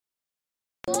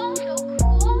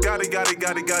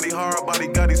Gotti, hard body,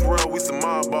 Gotti's world, we some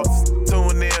mob bosses.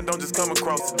 Tune in, don't just come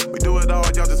across. We do it all,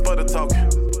 y'all just for the talk.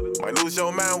 Might lose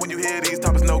your mind when you hear these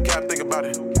topics, no cap, think about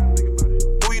it.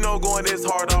 Who you know going this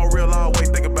hard, all real, always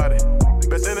think about it.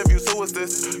 Best interviews, who is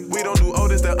this? We don't do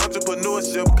Otis, that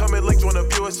entrepreneurship. Come and link, join the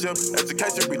viewership.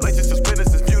 Education, relationships,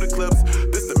 businesses, view the clips.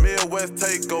 This the Midwest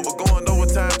takeover, going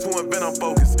overtime to invent on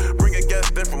focus. Bringing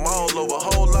guests in from all over,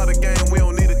 whole lot of game, we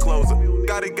don't need a closer.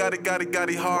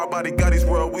 Gotti, hard body, Gotti's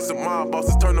world, we some mob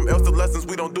bosses. Turn them L's to lessons,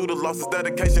 we don't do the losses.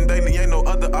 Dedication daily, ain't no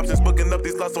other options. Booking up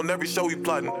these slots on every show we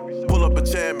plotting. Pull up a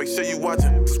chair, make sure you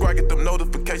watching. Subscribe, get them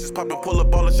notifications popping. Pull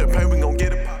up all the champagne, we gon'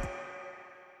 get it poppin'.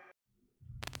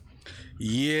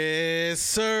 Yes,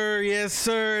 sir.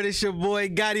 It's your boy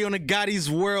Gotti on the Gotti's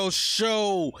World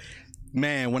Show.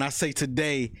 Man, when I say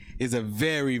today is a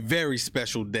very, very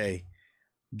special day,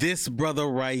 this brother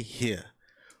right here,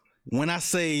 when I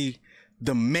say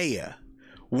the mayor,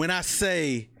 when I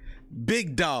say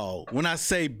big dog, when I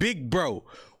say big bro,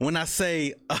 when I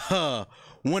say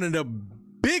one of the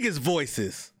biggest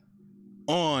voices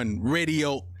on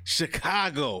Radio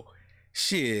Chicago,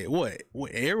 shit, what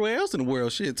everywhere else in the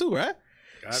world, shit too, right?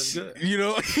 God is good. You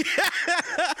know,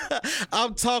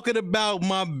 I'm talking about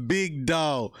my big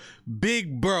dog,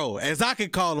 big bro, as I can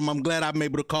call him. I'm glad I'm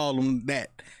able to call him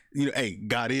that. You know, hey,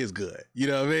 God is good. You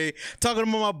know what I mean? Talking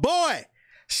about my boy,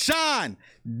 Sean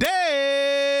Dale.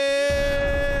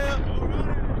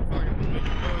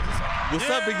 What's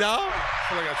up, big dog? I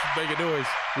feel like I should make a noise.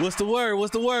 What's the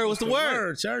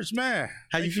word? Church, man.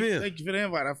 How you feel? Thank you for the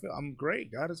invite. I'm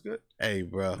great. God is good. Hey,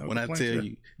 bro, No when I complaints tell here.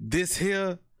 you, this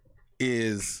here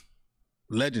is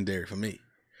legendary for me.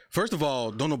 First of all,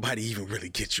 don't nobody even really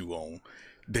get you on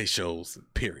their shows,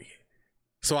 period.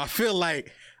 So I feel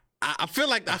like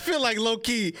low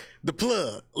key the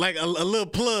plug, like a little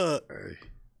plug. Hey,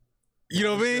 You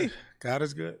know what I mean? God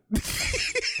is good.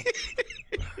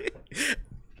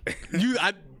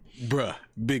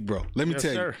 Big bro. Let me Yes,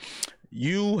 tell sir.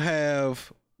 you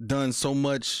have done so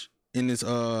much in this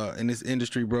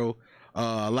industry, bro.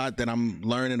 A lot that I'm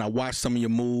learning. I watched some of your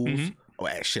moves. Mm-hmm. Oh,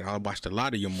 shit, I watched a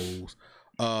lot of your moves.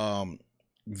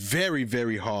 Very,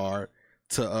 very hard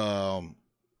to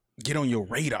get on your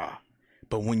radar.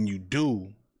 But when you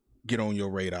do get on your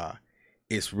radar,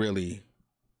 it's really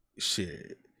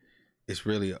shit. It's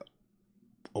really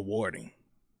awarding.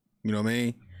 You know what I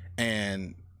mean?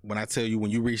 And when I tell you,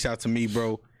 when you reached out to me,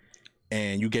 bro,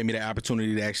 and you gave me the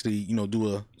opportunity to actually, you know,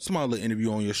 do a small little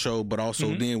interview on your show, but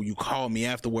also then when you called me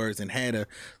afterwards and had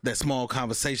that small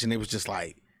conversation, it was just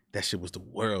like, that shit was the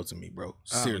world to me, bro.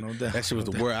 Seriously, no doubt, that shit was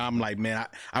no the world. I'm like, man,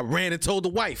 I ran and told the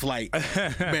wife, like,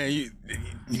 man, you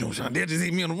know, Sean, they just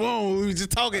hit me on the phone. We was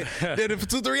just talking there for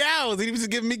 2-3 hours, and he was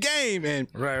just giving me game. And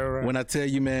Right. when I tell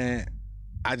you, man,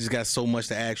 I just got so much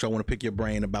to ask you. I want to pick your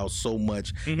brain about so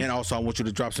much, and also I want you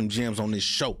to drop some gems on this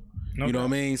show. No You know doubt.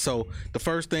 what I mean? So the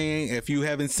first thing, if you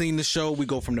haven't seen the show, we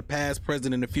go from the past,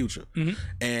 present, and the future.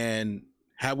 And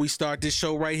how we start this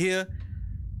show right here,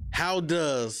 how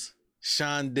does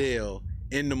Sean Dale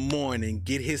in the morning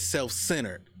get himself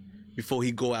centered before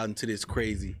he go out into this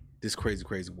crazy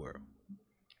world?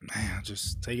 Man,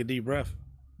 just take a deep breath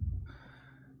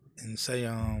and say,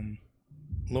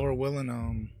 Lord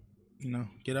willing, you know,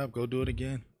 get up, go do it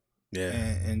again. Yeah.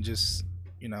 And just,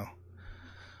 you know,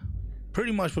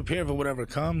 pretty much prepare for whatever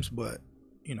comes, but,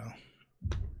 you know,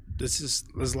 this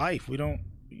is life. We don't,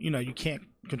 you know, you can't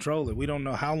control it. We don't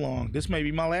know how long. This may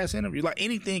be my last interview. Like,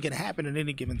 anything can happen at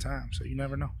any given time, so you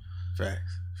never know. Facts.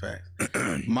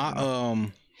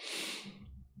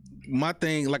 My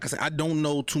thing, like I said, I don't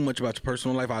know too much about your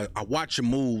personal life. I watch your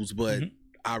moves, but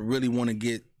I really want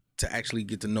to actually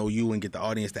get to know you and get the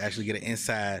audience to actually get an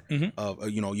inside of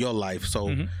you know, your life.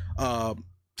 So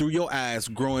through your eyes,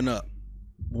 growing up,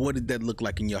 what did that look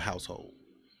like in your household?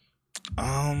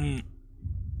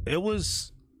 It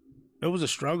was a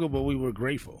struggle, but we were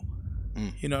grateful.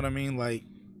 You know what I mean? Like,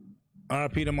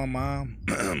 RIP to my mom,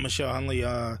 Michelle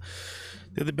Hunley.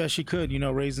 Did the best she could, you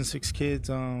know, raising 6 kids.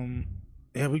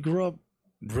 Yeah, we grew up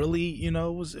really, you know,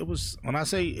 it was when I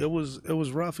say it was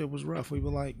rough, it was rough. We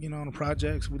were like, you know, on the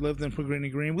projects. We lived in Pellegrini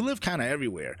Green. We lived kind of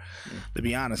everywhere, to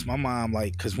be honest. My mom,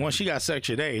 like, because once she got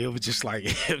Section A, it was just like,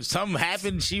 if something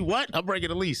happened, I'm breaking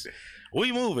the lease.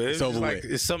 We move it. It's like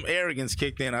some arrogance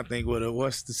kicked in, I think, with it.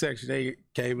 Once the Section A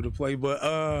came into play. But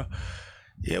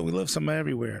yeah, we lived somewhere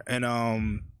everywhere.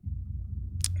 And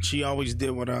she always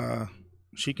did what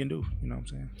she can do, you know what I'm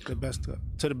saying?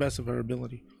 To the best of her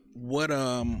ability. What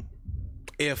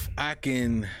if I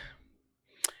can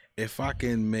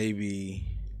maybe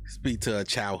speak to a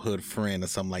childhood friend or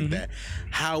something like that,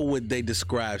 how would they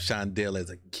describe Sean Dale as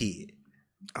a kid?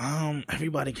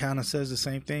 Everybody kind of says the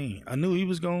same thing. I knew he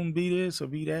was gonna be this or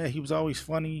be that. He was always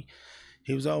funny.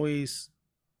 He was always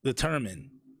determined.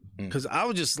 Because I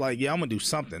was just like, yeah, I'm gonna do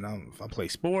something. If I play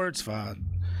sports, if I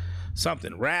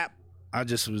something rap, I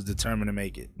just was determined to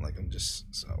make it. Like I just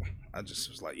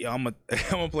was like, yeah, I'm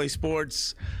gonna play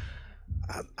sports.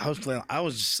 I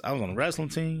was on a wrestling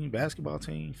team, basketball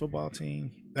team, football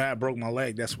team. Then I broke my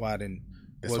leg. That's why I didn't.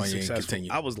 That's why you didn't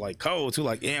continue. I was like Cole too,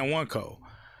 like and one Cole.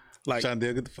 Like,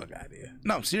 Shondell, get the fuck out of here.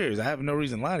 No, I'm serious. I have no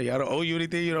reason to lie to you. I don't owe you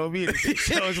anything. You don't owe me anything.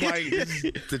 So it's like it's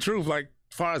the truth. Like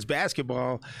as far as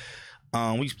basketball,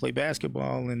 we used to play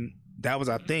basketball, and that was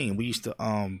our thing. We used to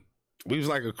we was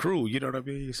like a crew. You know what I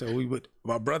mean? So we would.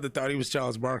 My brother thought he was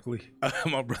Charles Barkley.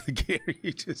 My brother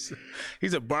Gary,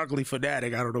 he's a Barkley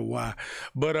fanatic. I don't know why,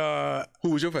 but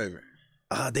who was your favorite?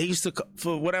 They used to,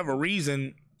 for whatever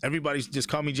reason, everybody just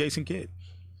called me Jason Kidd.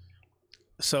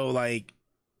 So like.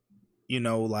 You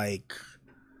know, like,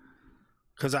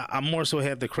 because I more so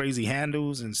have the crazy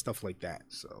handles and stuff like that.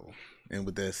 So, and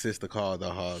with the sister call,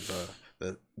 the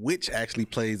which actually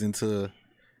plays into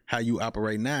how you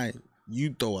operate now.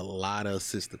 You throw a lot of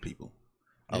assist to people,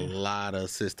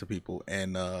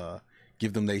 and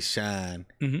give them they shine.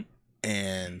 Mm-hmm.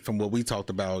 And from what we talked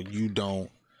about, you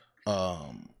don't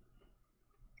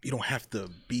have to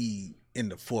be in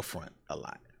the forefront a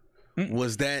lot. Mm-hmm.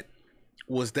 Was that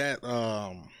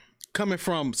coming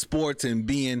from sports and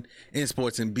being in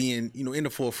sports and being, in the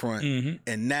forefront,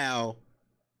 and now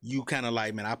you kind of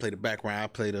like, man, I play the background, I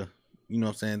play the, you know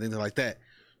what I'm saying, things like that.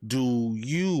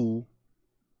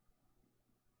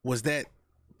 Was that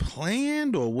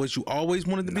planned, or was you always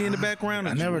wanted to be in the background?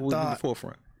 I never thought in the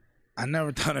forefront. I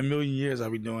never thought in a million years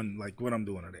I'd be doing like what I'm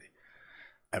doing today,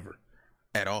 ever,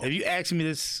 at all. If you asked me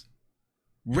this,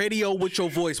 radio with your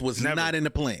voice was not in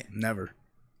the plan. Never,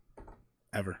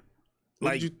 ever.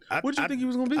 What did you think he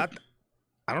was gonna be? I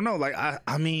don't know. Like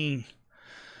I mean,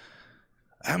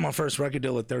 I had my first record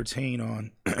deal at 13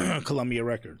 on Columbia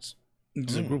Records.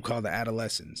 It's a group called the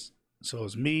Adolescents. So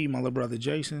it's me, my little brother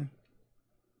Jason,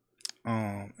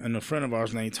 and a friend of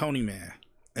ours named Tony Man.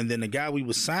 And then the guy we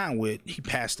was signed with, he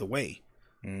passed away.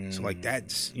 So like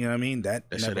that's, you know what I mean? That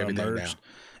never emerged.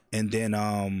 And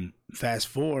then fast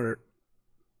forward,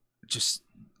 just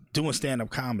doing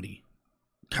stand-up comedy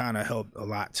kind of helped a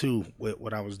lot too with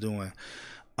what I was doing.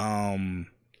 I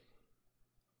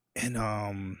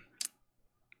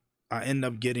ended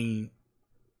up getting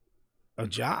a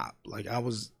job. Like I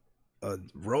was a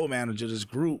road manager of this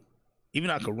group. Even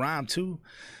though I could rhyme too.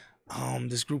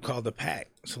 This group called The Pack.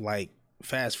 So like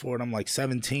fast forward, I'm like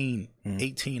 17,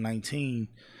 18, 19.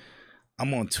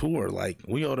 I'm on tour. Like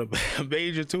we on a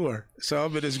major tour. So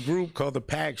I'm in this group called The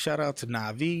Pack. Shout out to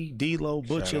Navi, D-Lo,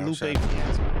 Butcher, Lupe.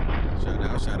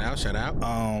 Shout out.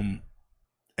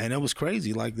 And it was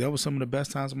crazy. Like that was some of the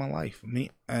best times of my life.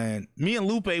 Me and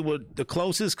Lupe were the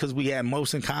closest because we had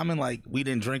most in common. Like we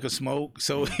didn't drink or smoke.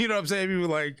 So you know what I'm saying? We were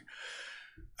like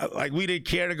we didn't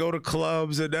care to go to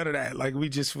clubs or none of that. Like we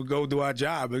just would go do our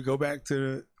job and go back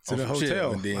to the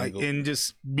hotel and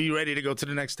just be ready to go to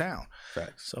the next town.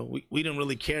 Facts. So we didn't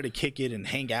really care to kick it and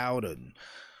hang out and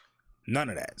none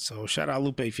of that. So shout out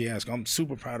Lupe Fiasco. I'm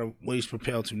super proud of what he's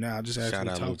propelled to now. I just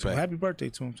actually talked to him. Happy birthday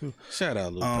to him too. Shout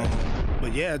out Lupe.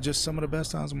 But yeah, just some of the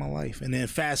best times of my life. And then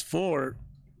fast forward,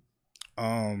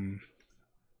 that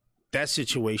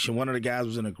situation, one of the guys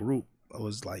was in a group. I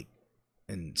was like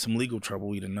in some legal trouble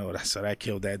we didn't know. So that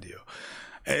killed that deal.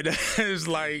 And it's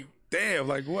like, damn,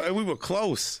 like what? We were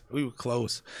close.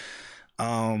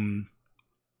 And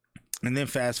then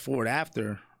fast forward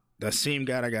after, that same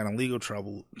guy that got in legal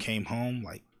trouble came home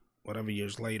like whatever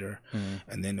years later.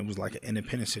 And then it was like an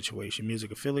independent situation,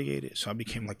 music affiliated. So I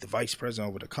became like the vice president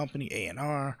over the company,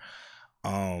 A&R.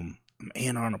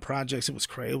 A&R on the projects. It was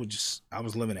crazy. It was just, I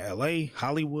was living in LA,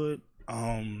 Hollywood.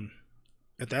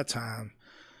 At that time,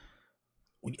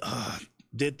 we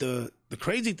did the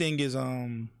crazy thing is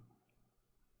shout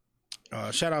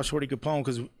out Shorty Capone,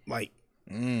 because like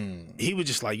he was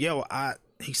just like, yo,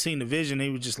 he seen the vision. He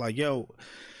was just like, yo,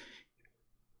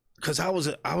 because I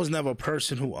was never a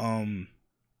person who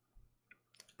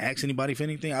asked anybody for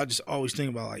anything. I just always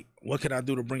think about like, what could I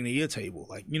do to bring to your table?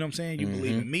 Like, you know what I'm saying? You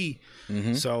believe in me.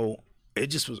 So it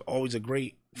just was always a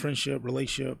great friendship,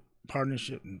 relationship,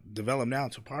 partnership, and developed now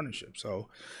to partnership. So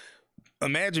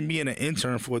imagine being an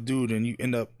intern for a dude and you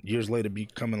end up years later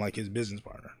becoming like his business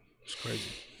partner. It's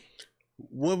crazy.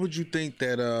 What would you think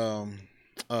that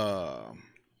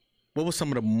what were some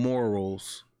of the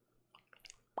morals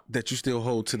that you still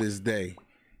hold to this day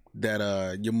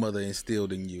that your mother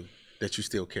instilled in you that you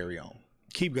still carry on?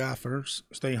 Keep God first.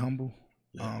 Stay humble.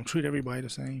 Treat everybody the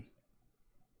same.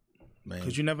 man.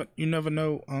 Because you never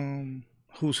know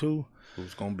who's who.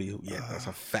 Who's gonna be who? Yeah, that's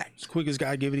a fact. As quick as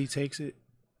God give it, he takes it.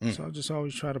 So I just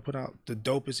always try to put out the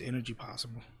dopest energy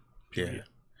possible. Yeah.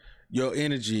 Your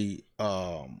energy,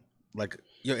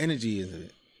 your energy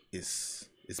is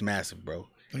massive, bro.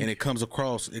 And it comes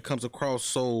across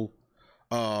so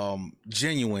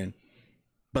genuine.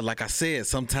 But like I said,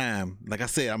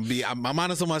 I'm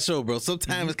honest on my show, bro.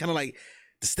 Sometimes it's kind of like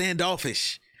the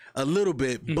standoffish a little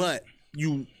bit, but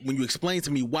when you explain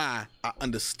to me why, I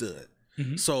understood.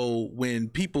 So when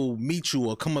people meet you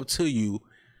or come up to you,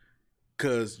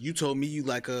 because you told me you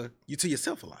to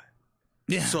yourself a lot.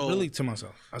 Yeah, so, really to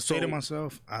myself. I say to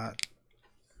myself,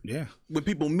 when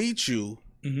people meet you,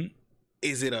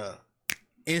 is it a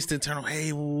instant turn on,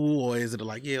 hey, or is it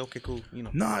like, yeah, okay, cool, you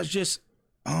know? No, it's just,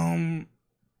 I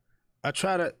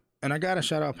try to, and I gotta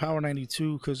shout out Power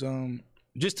 92 because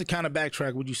just to kind of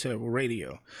backtrack what you said with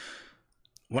radio.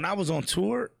 When I was on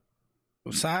tour,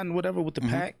 signed whatever with the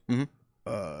pack,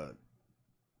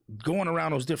 going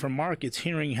around those different markets,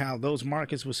 hearing how those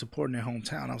markets were supporting their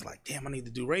hometown, I was like, damn, I need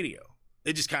to do radio.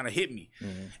 It just kind of hit me.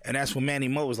 And that's when Manny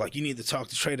Mo was like, you need to talk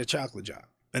to Trey the Chocolate Jock.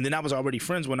 And then I was already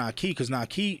friends with Naki because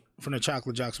Naki from the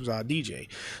Chocolate Jocks was our DJ.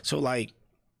 So like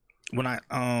when I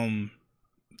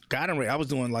got in radio, I was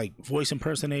doing like voice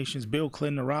impersonations, Bill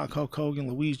Clinton, The Rock, Hulk Hogan,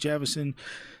 Louise Jefferson,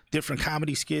 different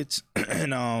comedy skits.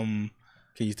 And can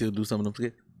you still do some of them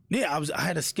skits? Yeah, I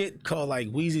had a skit called like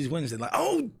Weezy's Wednesday, like,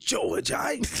 oh George,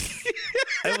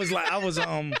 it was like I was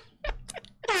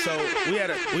so we had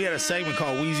a segment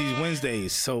called Weezy's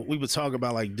Wednesdays. So we would talk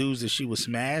about like dudes that she would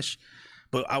smash,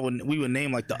 but we would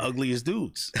name like the ugliest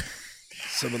dudes.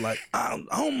 So we're like,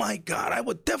 oh my God, I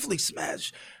would definitely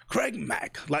smash Craig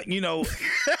Mack. Like, you know,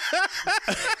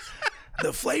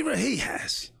 the flavor he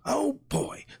has. Oh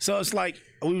boy. So it's like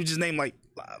we would just name like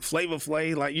Flavor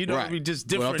Flav, like, you know, right. We just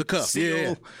different. Off the cuff. Seal.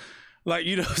 Yeah. Like,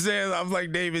 you know what I'm saying? I'm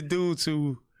like David dudes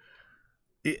who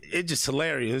it just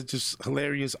hilarious. It's just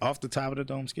hilarious off the top of the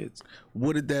dome skits.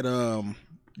 What did that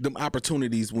them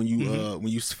opportunities when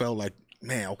you felt like,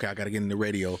 man, okay, I got to get in the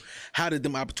radio. How did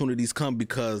them opportunities come?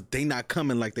 Because they not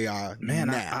coming like they are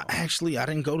now. I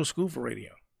didn't go to school for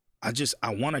radio. I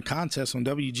won a contest on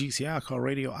WGCI called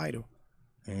Radio Idol.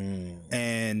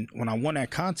 And when I won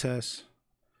that contest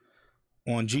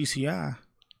on GCI,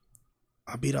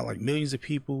 I beat out like millions of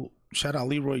people. Shout out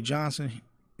Leroy Johnson.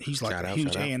 He's like a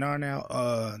huge A&R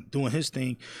now, doing his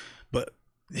thing. But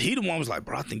he the one was like,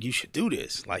 bro, I think you should do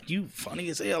this. Like, you funny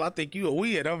as hell. I think you a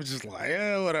weird. I was just like,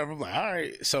 yeah, whatever. I'm like, all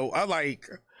right. So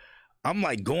I'm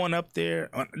like going up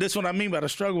there. This is what I mean by the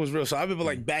struggle was real. So I remember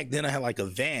like back then I had like a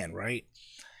van, right?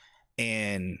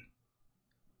 And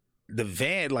the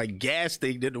van, like gas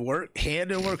thing didn't work. Hand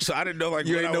didn't work. So I didn't know like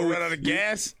when I would run out of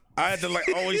gas. I had to like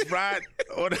always ride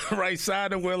on the right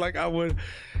side of where like I would,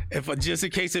 just in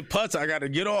case it putts, I got to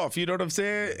get off. You know what I'm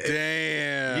saying?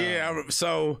 Damn. Yeah.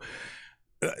 So,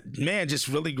 man, just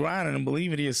really grinding and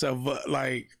believing in yourself. But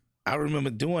like, I remember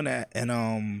doing that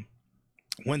and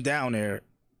went down there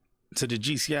to the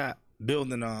GCI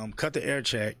building, cut the air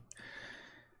check.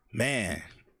 Man,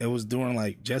 it was during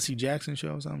like Jesse Jackson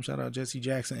show or something. Shout out Jesse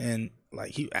Jackson. And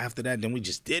like after that, then we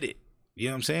just did it. You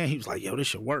know what I'm saying? He was like, yo, this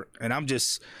should work. And I'm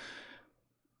just,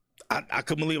 I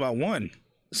couldn't believe I won.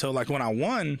 So like when I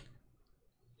won,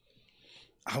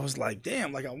 I was like,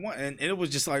 damn, like I won. And it was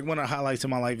just like one of the highlights of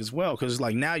my life as well. Cause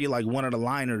like now you're like one of the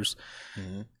liners.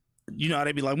 Mm-hmm. You know how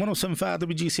they be like 107.5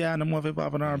 WGCI, number one hip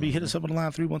hop and R&B. Hit us up on the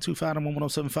line 3125 number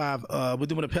 107.5. We're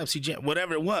doing a Pepsi Jam,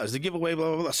 whatever it was, the giveaway,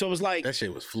 blah blah blah. So it was like that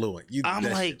shit was fluent. I'm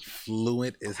like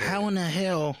fluent as hell. How in the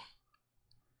hell?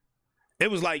 It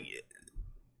was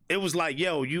like,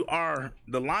 yo, you are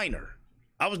the liner.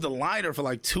 I was the liner for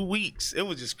like 2 weeks. It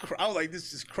was just, I was like,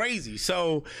 this is crazy.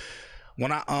 So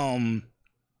when I,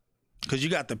 cause you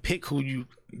got to pick who you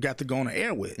got to go on the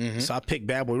air with. Mm-hmm. So I picked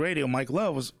Bad Boy Radio. Mike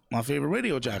Love was my favorite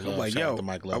radio jockey. I'm like,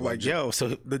 yo.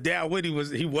 So the day I went,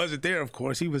 he wasn't there, of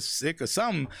course. He was sick or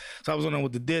something. So I was on there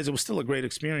with the Diz. It was still a great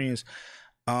experience.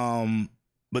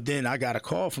 But then I got a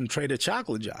call from Trey the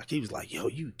Chocolate Jock. He was like, yo,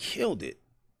 you killed it.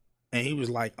 And he was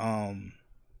like,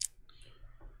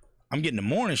 I'm getting the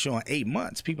morning show in 8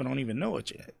 months. People don't even know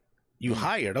it yet. You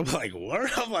hired. I'm like,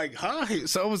 what? I'm like, huh?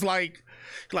 So it was like,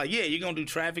 yeah, you're going to do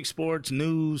traffic, sports,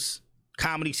 news,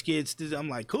 comedy skits. I'm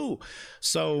like, cool.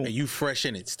 So. And you fresh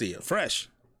in it still. Fresh.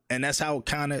 And that's how it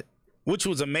kind of, which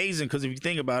was amazing because if you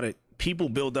think about it, people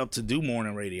build up to do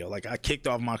morning radio. Like I kicked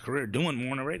off my career doing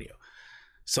morning radio.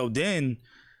 So then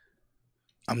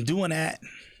I'm doing that.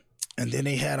 And then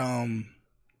they had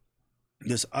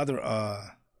this other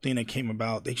thing that came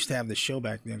about. They used to have this show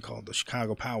back then called the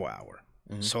Chicago Power Hour.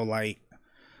 Mm-hmm. So like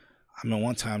I mean,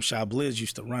 one time Shy Blizz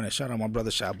used to run it. Shout out my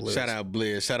brother Shy Blizz. Shout out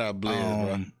Blizz,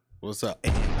 bro. What's up?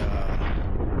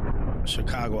 And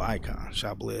Chicago icon,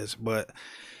 Shy Blizz. But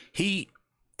he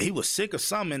was sick of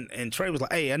something, and Trey was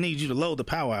like, "Hey, I need you to load the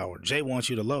Power Hour. Jay wants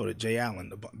you to load it." Jay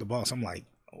Allen, the boss. I'm like,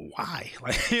 why?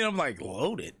 Like, I'm like,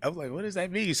 load it. I was like, what does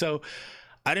that mean? So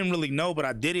I didn't really know, but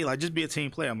I did it. Like, just be a team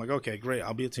player. I'm like, okay, great.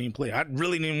 I'll be a team player. I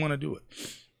really didn't want to do it.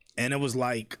 And it was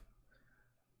like,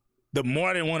 the more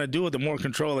I didn't want to do it, the more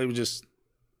control they were just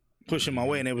pushing my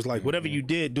way. And it was like, whatever you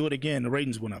did, do it again. The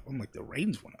ratings went up. I'm like, the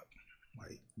ratings went up.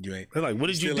 Like, you ain't. They're like, what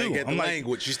did you do? Ain't got the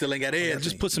language. You still ain't got it.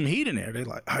 Just put some heat in there. They're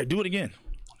like, all right, do it again.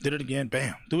 Did it again.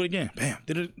 Bam. Do it again. Bam.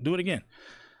 Do it again.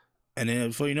 And then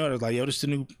before you know it, I was like, yo, this is the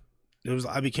new.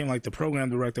 I became like the program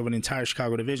director of an entire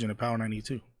Chicago division at Power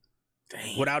 92.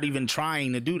 Damn. Without even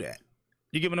trying to do that.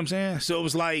 You get what I'm saying? So it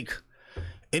was like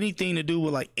anything to do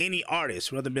with like any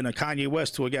artist, whether it been a Kanye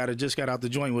West to a guy that just got out the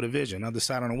joint with a vision. I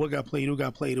decided on what got played, who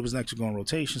got played. It was next to go on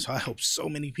rotation. So I helped so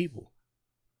many people.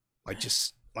 Like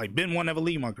just like Ben Won't Never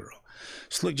Leave My Girl.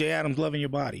 Slick J. Adams, Loving Your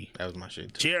Body. That was my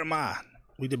shit too. Jeremiah.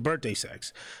 We did Birthday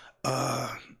Sex.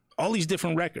 All these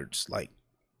different records. Like,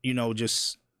 you know,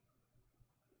 just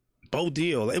Bo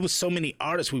Deal. It was so many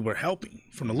artists we were helping,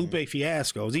 from the Lupe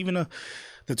Fiascos, even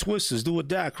the Twisters, Do or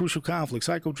Die, Crucial Conflict,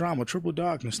 Psychodrama, Triple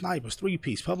Darkness, Snipers,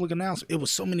 3-Piece, Public Announcement. It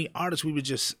was so many artists we were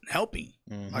just helping,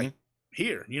 like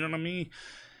here, you know what I mean?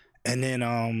 And then,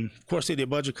 of course, they did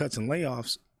budget cuts and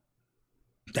layoffs.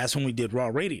 That's when we did Raw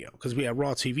Radio, because we had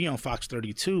Raw TV on Fox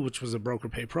 32, which was a broker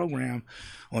pay program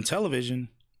on television.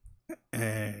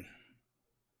 And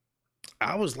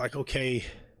I was like, okay,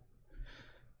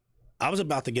 I was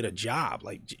about to get a job,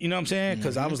 like, you know what I'm saying?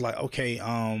 Because I was like, okay,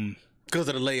 because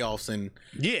of the layoffs and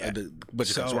the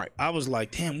budget cuts, right? I was like,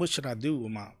 damn, what should I do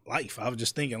with my life? I was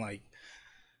just thinking, like,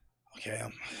 okay,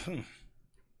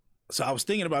 so I was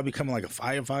thinking about becoming like a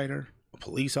firefighter, a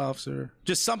police officer,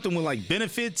 just something with like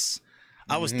benefits.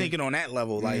 I was thinking on that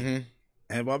level, like,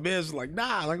 and my man was like,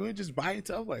 nah, like, we just buy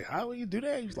it. I was like, how will you do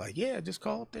that? He's like, yeah, just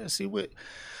call up there, see what.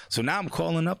 So now I'm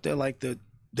calling up there, like,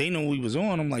 they know we was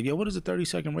on. I'm like, yo, what does a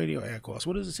 30-second radio ad cost?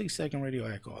 What does a 6-second radio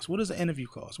ad cost? What does an interview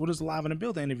cost? What does a live in the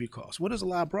building interview cost? What does a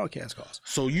live broadcast cost?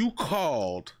 So you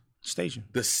called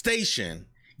the station,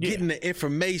 getting the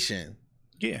information.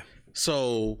 Yeah.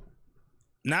 So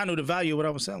now I knew the value of what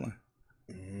I was selling.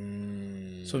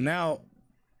 So now,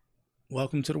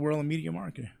 welcome to the world of media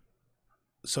marketing.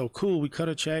 So cool, we cut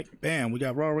a check, bam, we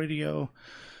got Raw Radio,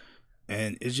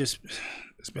 and it's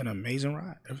been an amazing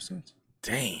ride ever since.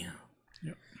 Damn.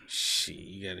 Shit,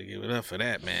 you gotta give it up for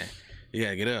that, man. You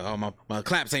gotta get it up. Oh, my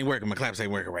claps ain't working. My claps ain't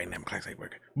working right now. My claps ain't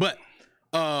working. But,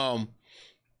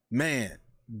 man,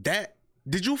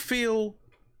 did your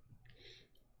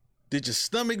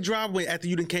stomach drop when after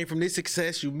you done came from this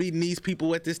success, you meeting these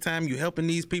people at this time, you helping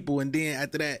these people, and then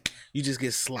after that, you just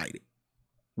get slighted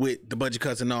with the budget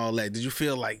cuts and all that? Did you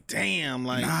feel like, damn,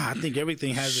 like... Nah, I think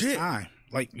everything has its time.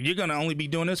 Like, you're gonna only be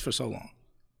doing this for so long.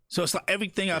 So it's like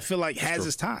everything I feel like has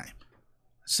its time.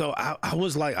 So I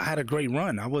was like, I had a great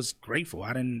run. I was grateful.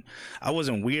 I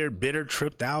wasn't weird, bitter,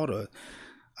 tripped out, or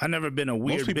I never been a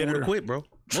weird, bitter, quit, bro.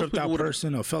 Tripped out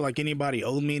person, or felt like anybody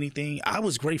owed me anything. I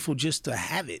was grateful just to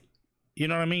have it. You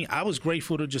know what I mean? I was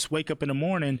grateful to just wake up in the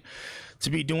morning to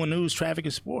be doing news, traffic,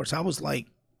 and sports. I was like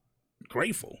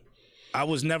grateful. I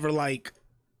was never like,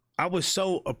 I was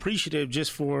so appreciative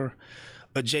just for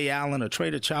a Jay Allen, a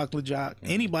Trader Chocolate Jock,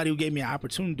 anybody who gave me an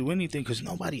opportunity to do anything, because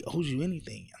nobody owes you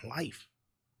anything in life.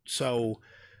 So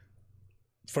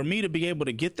for me to be able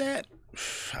to get that,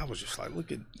 I was just like,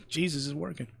 look at Jesus is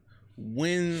working.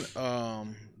 When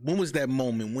was that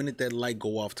moment? When did that light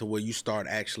go off to where you start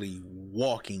actually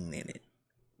walking in it?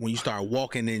 When you start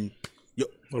walking in your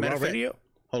Raw Radio?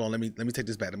 Hold on, let me take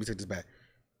this back.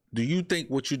 Do you think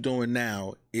what you're doing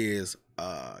now is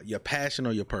your passion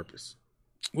or your purpose?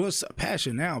 Well, it's a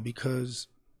passion now because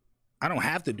I don't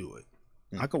have to do it.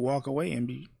 I could walk away and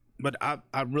be, but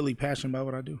I'm really passionate about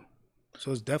what I do.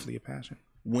 So it's definitely a passion.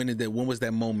 When was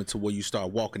that moment to where you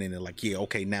start walking in and like, yeah,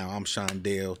 okay, now I'm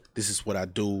Shondell. This is what I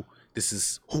do. This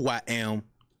is who I am.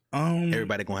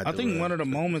 Everybody gonna have to. I think one of the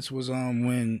moments was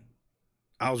when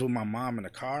I was with my mom in the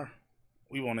car.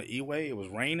 We were on the E-way. It was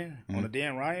raining on a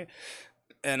damn riot,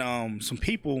 and some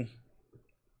people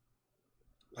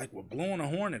like were blowing a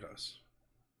horn at us,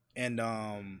 and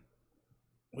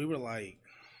we were like,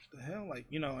 "The hell?" Like,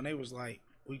 you know, and they was like,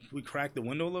 we cracked the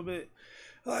window a little bit.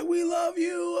 Like, we love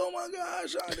you. Oh my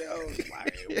gosh. I was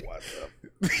like, what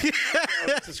the?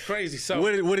 This is crazy. So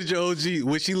what did your OG,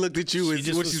 when she looked at you,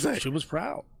 what she said? She was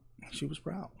proud. She was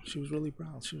proud. She was really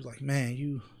proud. She was like, man,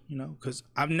 you know, because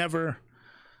I've never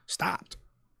stopped.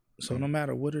 So no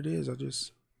matter what it is,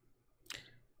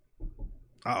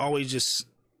 I always just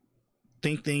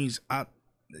think things out.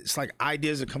 It's like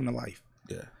ideas that come to life.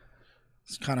 Yeah.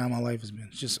 It's kind of how my life has been.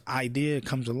 It's just idea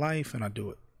comes to life and I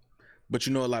do it. But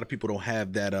a lot of people don't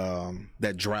have that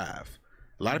that drive.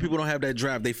 A lot of people don't have that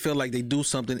drive. They feel like they do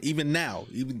something even now.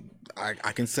 Even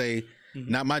I can say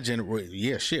not my generation.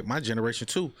 Yeah, shit, my generation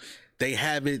too. They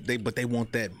have it, but they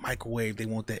want that microwave. They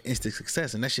want that instant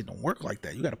success, and that shit don't work like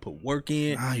that. You got to put work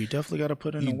in. Nah, you definitely got to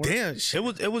put in the work. Damn,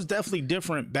 it was definitely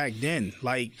different back then.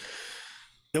 Like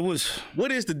it was.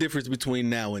 What is the difference between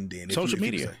now and then? Social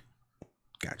media.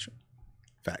 Gotcha.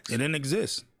 Facts. It didn't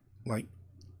exist. Like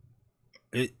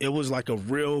it was like a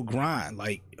real grind.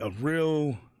 Like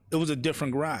it was a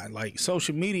different grind. Like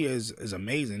social media is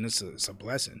amazing. It's a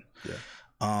blessing.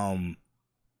 Yeah.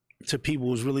 To people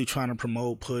who's really trying to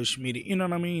promote, push media, you know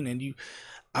what I mean? And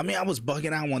I was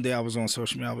bugging out one day. I was on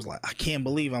social media. I was like, I can't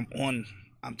believe I'm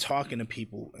talking to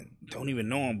people and don't even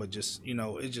know them, but just,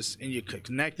 it's just, and you're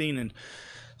connecting and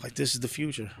like, this is the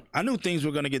future. I knew things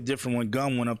were going to get different when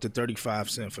gum went up to 35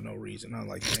 cents for no reason. I was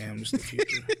like, damn, this is the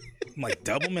future. I'm like,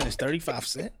 Doublemint is 35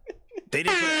 cents? They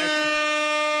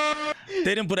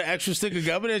didn't put an extra stick of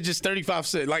gum in it, just 35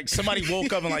 cents. Like somebody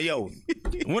woke up and like, yo,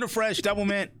 Winter Fresh,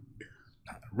 Doublemint,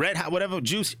 Red Hot, whatever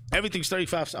juice, everything's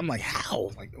 35 cents. I'm like, how?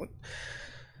 Like, what?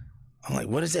 I'm like,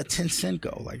 what does that 10 cent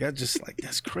go? Like,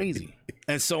 that's crazy.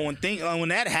 And so when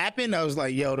that happened, I was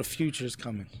like, yo, the future is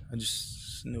coming. I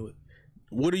just knew it.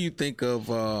 What do you think of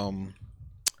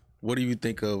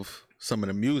some of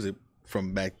the music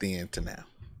from back then to now?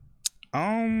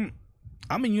 I'm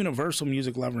a universal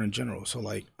music lover in general. So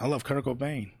like, I love Kurt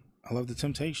Cobain. I love The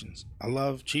Temptations. I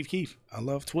love Chief Keef. I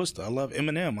love Twista. I love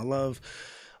Eminem. I love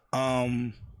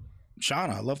Shauna.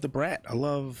 I love The Brat. I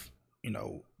love,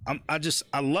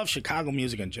 I love Chicago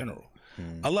music in general.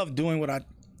 I love doing I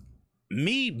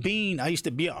used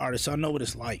to be an artist, so I know what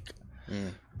it's like.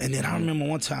 And then I remember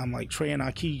one time, like Trey and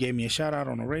Aki gave me a shout out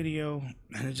on the radio,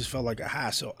 and it just felt like a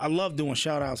high. So I love doing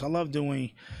shout outs. I love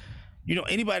doing,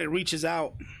 anybody that reaches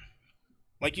out,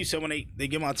 like you said, when they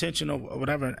get my attention or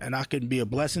whatever, and I can be a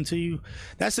blessing to you.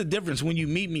 That's the difference. When you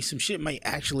meet me, some shit might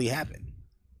actually happen.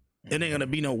 It ain't gonna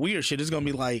be no weird shit. It's gonna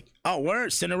be like, oh,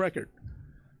 word, send a record.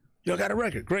 Y'all got a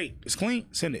record, great. It's clean,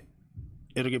 send it.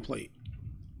 It'll get played.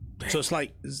 So it's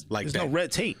like there's no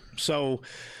red tape. So,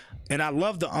 and I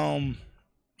love the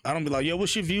I don't be like, yo,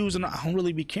 what's your views? And I don't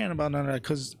really be caring about none of that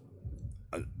because,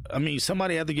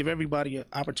 somebody had to give everybody an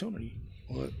opportunity.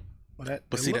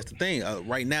 But see, that's the thing.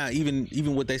 Right now,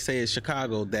 even what they say is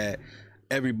Chicago, that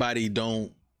everybody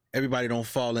don't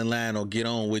fall in line or get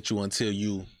on with you until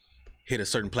you hit a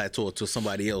certain plateau, until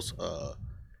somebody else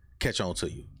catch on to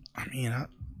you.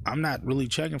 I'm not really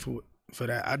checking for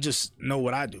that. I just know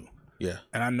what I do. Yeah.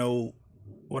 And I know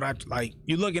what I like.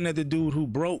 You're looking at the dude who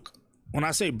broke. When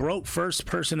I say broke, first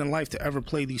person in life to ever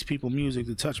play these people music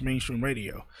to touch mainstream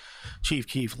radio. Chief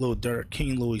Keef, Lil Durk,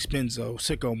 King Louie, Spenzo,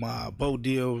 Sicko Mob, Bo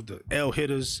Deal, the L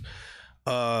Hitters,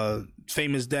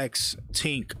 Famous Dex,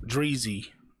 Tink, Dreezy,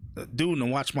 dude,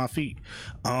 and Watch My Feet.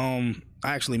 I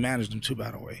actually managed them too,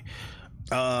 by the way.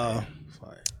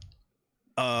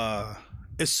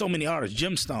 It's so many artists.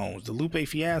 Gemstones, the Lupe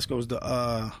Fiascos,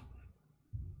 the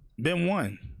Ben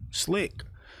One, Slick,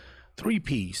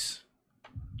 3-Piece.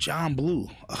 John Blue,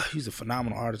 he's a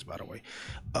phenomenal artist, by the way.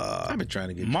 I've been trying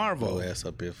to get Marvel ass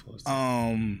up here for us.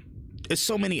 It's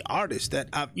so many artists that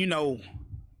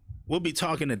we'll be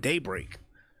talking to Daybreak.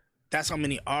 That's how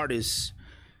many artists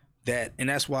and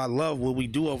that's why I love what we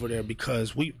do over there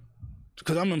because I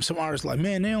remember some artists like,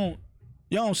 man, y'all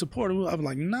don't support it. I'm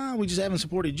like, nah, we just haven't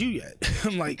supported you yet.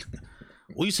 I'm like,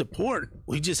 we support,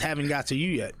 we just haven't got to you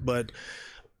yet, but.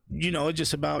 It's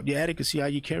just about your etiquette, how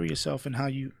you carry yourself and how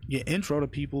your intro to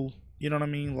people, you know what I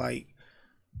mean? Like,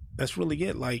 that's really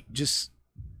it. Like, just,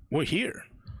 we're here,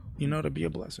 to be a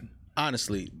blessing.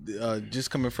 Honestly,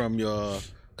 just coming from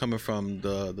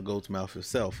the goat's mouth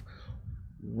itself,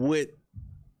 what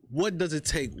does it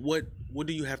take? What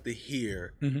do you have to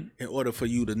hear in order for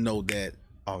you to know that,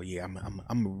 oh yeah,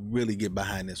 I'm really get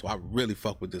behind this, or I really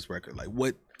fuck with this record? Like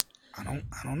what? I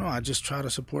don't know. I just try to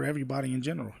support everybody in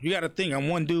general. You got to think, I'm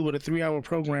one dude with a 3-hour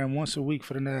program once a week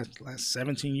for the last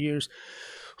 17 years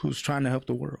who's trying to help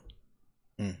the world.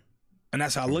 And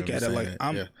that's how I look at it.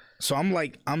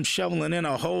 Like I'm shoveling in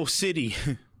a whole city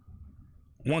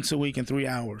once a week in 3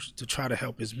 hours to try to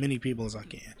help as many people as I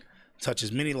can, touch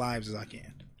as many lives as I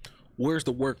can. Where's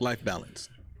the work-life balance?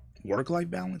 Work-life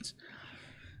balance?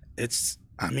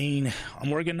 I'm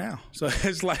working now. So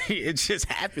it's like, it just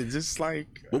happens. It's like.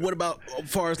 But what about as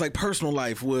far as like personal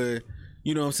life where,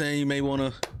 you know what I'm saying, you may want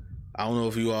to, I don't know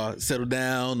if you are settle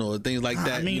down or things like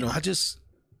that.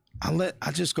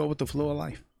 I just go with the flow of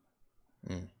life.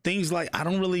 things like I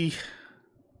don't really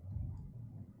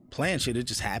plan shit. It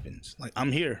just happens. Like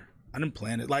I'm here. I didn't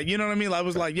plan it. Like, you know what I mean? I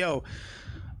was like, yo,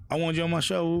 I want you on my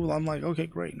show. I'm like, okay,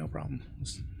 great, no problem.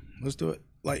 Let's do it.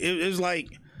 Like it was like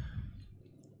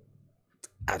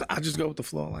I just go with the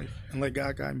flow of life and let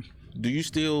God guide me. Do you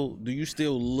still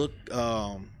look?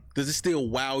 Does it still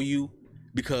wow you?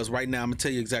 Because right now I'm gonna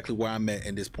tell you exactly where I'm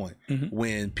at this point.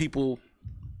 When people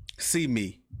see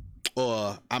me,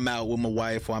 or I'm out with my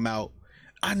wife, or I'm out,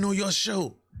 I know your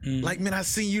show. Like, man, I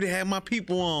seen you to have my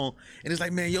people on, and it's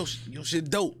like, man, your shit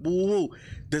dope. Woo, woo.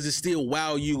 Does it still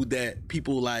wow you that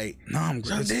people like? No, I'm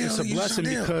glad. It's a blessing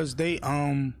because they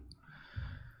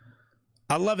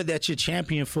I love it that you're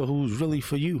champion for who's really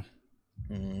for you,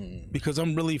 because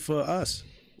I'm really for us.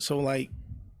 So like,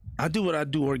 I do what I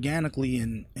do organically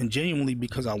and genuinely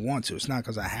because I want to. It's not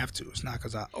because I have to. It's not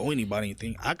because I owe anybody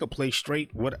anything. I could play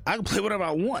straight. I could play whatever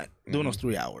I want during those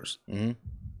 3 hours. You know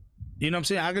what I'm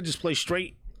saying? I could just play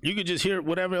straight. You could just hear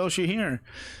whatever else you're hearing.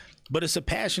 But it's a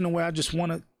passion where I just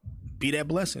want to be that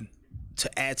blessing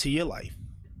to add to your life.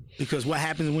 Because what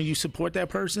happens when you support that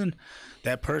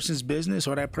person's business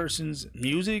or that person's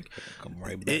music, come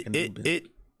right back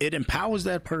it empowers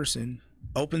that person,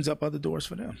 opens up other doors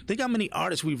for them. Think how many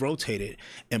artists we've rotated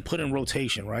and put in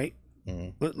rotation, right?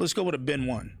 Let's go with a Ben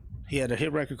One. He had a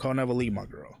hit record called Never Leave My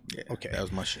Girl. Yeah, okay. That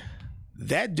was my shit.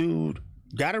 That dude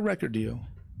got a record deal.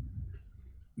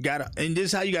 And this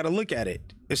is how you got to look at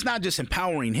it. It's not just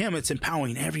empowering him, it's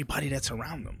empowering everybody that's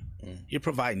around him. You're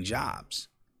providing jobs.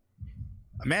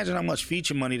 Imagine how much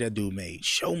feature money that dude made,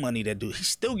 show money that dude. He's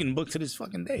still getting booked to this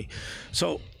fucking day.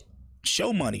 So,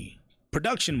 show money,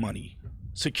 production money,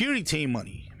 security team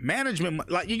money, management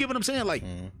money. Like, you get what I'm saying? Like,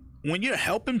 when you're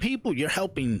helping people, you're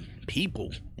helping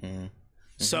people.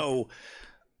 So,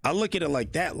 I look at it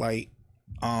like that. Like,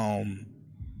 I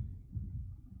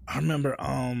remember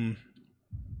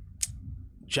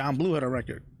John Blue had a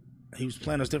record. He was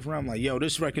playing us different. I'm like, yo,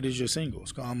 this record is your single.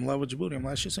 It's called I'm in Love with Your Booty. I'm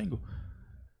like, that's your single.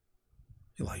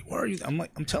 You're like, where are you? I'm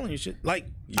like, I'm telling you shit. Like,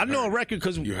 I know a record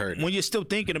because when you're still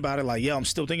thinking about it, like, yeah, I'm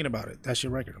still thinking about it. That's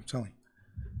your record. I'm telling you.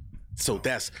 So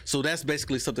that's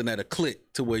basically something that'll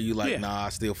click to where you like, nah, I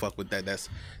still fuck with that.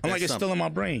 I'm like, it's still in my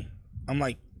brain. I'm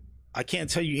like, I can't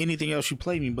tell you anything else you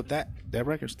play me, but that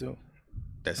record's still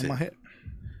in my head.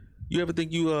 You ever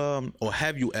think you or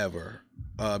have you ever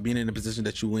being in the position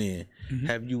that you in,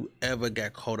 have you ever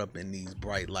got caught up in these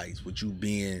bright lights with you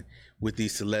being with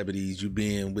these celebrities, you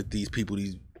being with these people,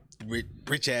 these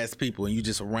rich ass people, and you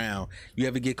just around? You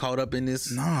ever get caught up in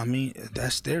this? No, I mean,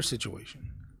 that's their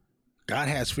situation. God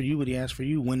has for you what he has for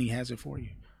you when he has it for you.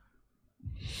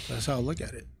 That's how I look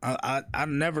at it. I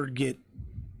never get,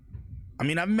 I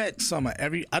mean, I've met some of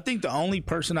I think the only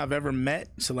person I've ever met,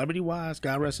 celebrity-wise,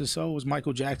 God rest his soul, was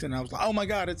Michael Jackson. I was like, oh my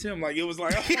God, it's him. Like, it was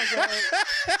like, oh my God.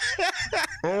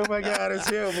 Oh my God, it's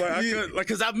him. Like, I could, like,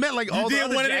 cause I've met like all the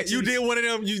other Jacksons. You did one of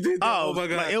them. You did. Oh my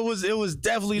God. Like, it was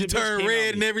definitely you the turned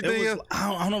red and everything.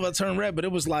 I don't know if I turned red, but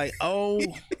it was like, oh,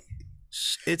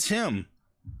 it's him.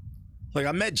 Like,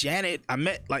 I met Janet. I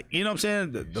met, like, you know what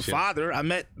I'm saying? The father. I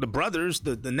met the brothers,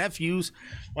 the nephews.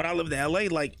 When I lived in LA,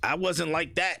 like, I wasn't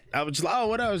like that. I was just like, oh,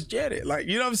 what else, Janet? Like,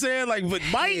 you know what I'm saying? Like, but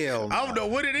Mike, I don't know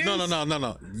what it is.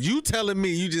 No. You telling me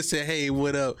you just said, hey,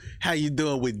 what up? How you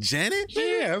doing with Janet?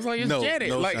 Yeah, I was like, it's Janet.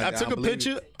 No, like, I took a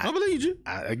picture. I believe you.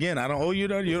 Again, I don't owe you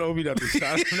nothing. You don't owe me nothing. So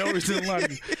I have no reason to lie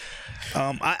to you.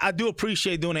 I do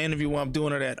appreciate doing an interview when I'm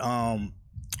doing it at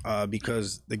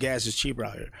because the gas is cheaper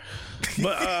out here.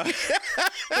 But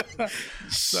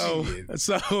so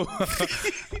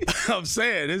I'm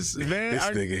saying this, man.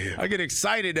 I get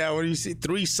excited now when you see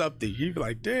 3 something. You be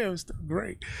like, damn, it's still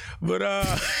great. But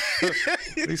at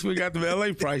least we got the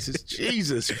LA prices.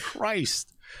 Jesus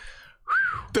Christ.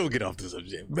 Don't get off the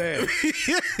subject, man.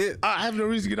 I have no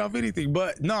reason to get off anything.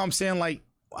 But no, I'm saying, like,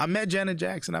 I met Janet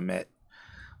Jackson. I met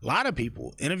a lot of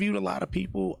people. Interviewed a lot of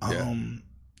people. I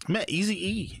met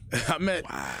Eazy-E. I met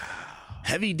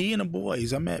Heavy D and the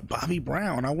Boys. I met Bobby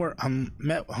Brown. I'm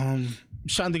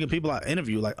trying to think of people I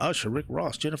interviewed, like Usher, Rick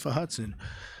Ross, Jennifer Hudson.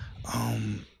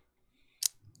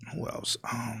 Who else?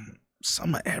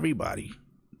 Some of everybody.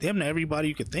 Damn near everybody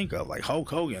you could think of, like Hulk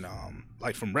Hogan,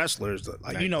 like from wrestlers,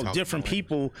 like, you know, different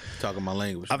people. Talking my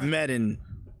language. I've met in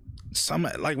some,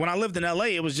 like when I lived in LA,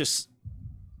 it was just,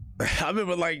 I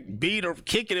remember like being or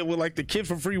kicking it with like the kid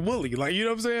from Free Willy, like, you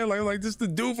know what I'm saying, like just the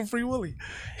dude from Free Willy.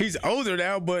 He's older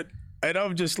now, but and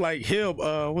I'm just like him.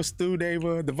 What's the dude name?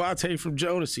 Devontae from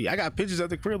Jodeci. I got pictures at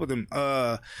the crib with him.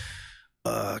 God,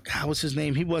 what's his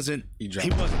name? He wasn't on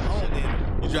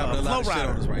then. You dropping a lot of shit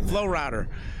on us right now.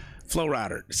 Flow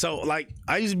Rider. So like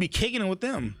I used to be kicking it with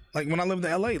them. Like when I lived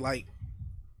in LA, like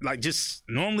like just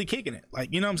normally kicking it.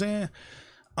 Like, you know what I'm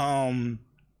saying?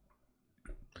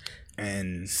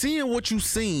 And seeing what you've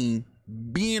seen,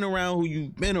 being around who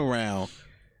you've been around,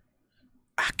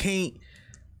 I can't,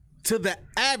 to the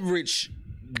average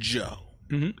Joe,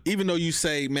 even though you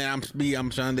say, man, I'm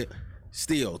trying to,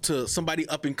 still, to somebody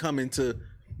up and coming to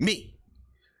me,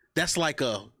 that's like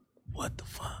a, what the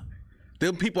fuck?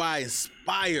 Them people I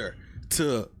aspire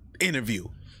to interview.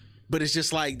 But it's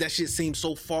just like, that shit seems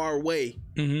so far away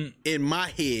in my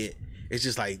head. It's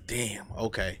just like, damn,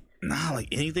 okay. Nah, like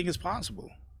anything is possible.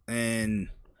 And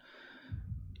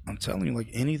I'm telling you, like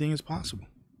anything is possible.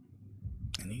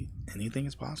 Anything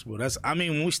is possible.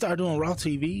 When we started doing Raw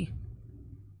TV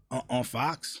on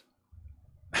Fox,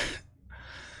 I'm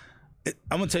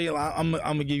gonna tell you, I'm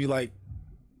gonna give you like,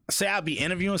 say I'd be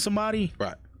interviewing somebody,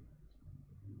 right,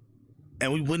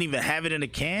 and we wouldn't even have it in the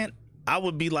can. I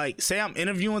would be like, say I'm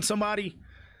interviewing somebody,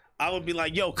 I would be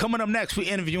like, yo, coming up next, we're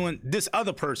interviewing this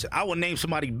other person. I would name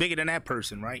somebody bigger than that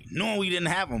person, right? Knowing we didn't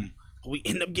have them, but we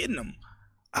end up getting them.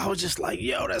 I was just like,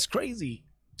 yo, that's crazy.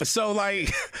 So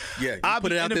like, yeah, you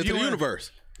put it out there to the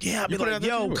universe. Yeah, I'd be like,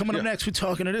 yo, coming up next, we're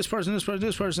talking to this person. We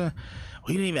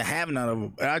didn't even have none of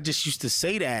them. And I just used to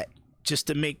say that just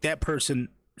to make that person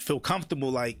feel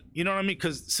comfortable. Like, you know what I mean?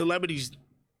 Because celebrities,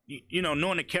 you know,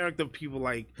 knowing the character of people,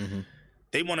 like,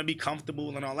 they want to be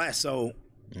comfortable and all that. So,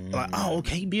 like, oh,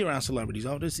 okay, he be around celebrities.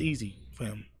 Oh, this is easy for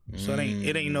him. So it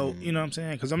ain't no, you know what I'm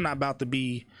saying? Because I'm not about to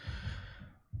be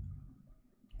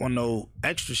on no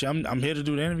extra shit. I'm here to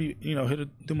do the interview, you know, here to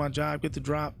do my job, get the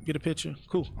drop, get a picture.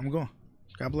 Cool, I'm going.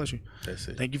 God bless you. That's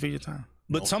it. Thank you for your time.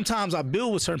 But sometimes I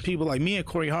build with certain people, like me and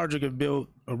Corey Hardrick have built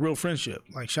a real friendship.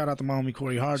 Like, shout out to my homie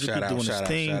Corey Hardrick. He's doing his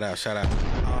thing. Shout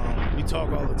out. We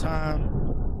talk all the time.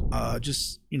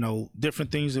 Just, you know,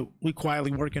 different things that we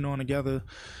quietly working on together.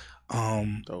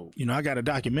 You know, I got a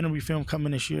documentary film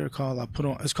coming this year called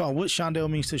it's called What Shondell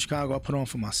Means to Chicago. I put on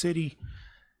for my city.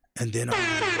 And then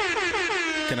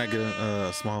can I get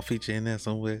a small feature in there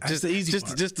somewhere? Just the easy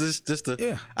part. Just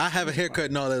yeah. I have a haircut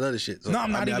and all that other shit. So no,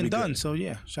 I'm not even done. Good. So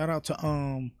yeah, shout out to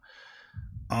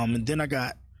and then I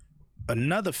got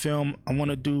another film I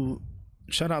want to do.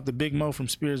 Shout out to Big Mo from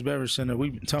Spears Beverage Center.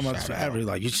 We've been talking about this forever.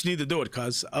 Like, you just need to do it,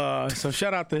 cuz. So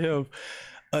shout out to him.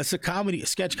 It's a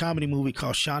sketch comedy movie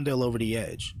called Shondell Over the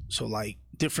Edge. So like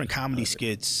different comedy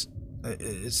skits.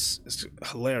 It's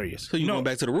hilarious. So you going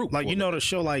back to the root? Like, you know the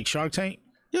show like Shark Tank?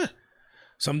 Yeah.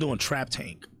 So I'm doing Trap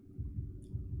Tank.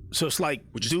 So it's like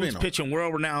dudes pitching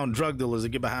world-renowned drug dealers to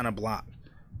get behind a block.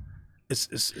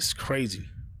 It's crazy.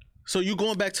 So you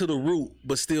going back to the root,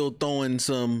 but still throwing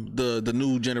some the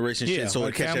new generation shit, so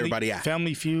like it catch everybody out.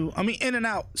 Family Feud. I mean, in and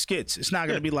out skits. It's not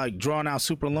gonna be like drawn out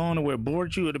super long or where it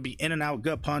bored you. It'll be in and out,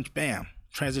 gut punch, bam,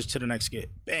 transition to the next skit,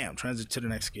 bam, transition to the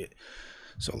next skit.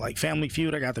 So like Family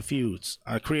Feud, I got the feuds.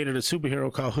 I created a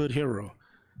superhero called Hood Hero.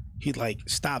 He like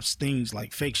stops things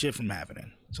like fake shit from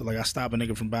happening. So like I stop a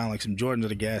nigga from buying like some Jordans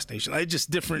at a gas station. Like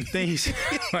just different things.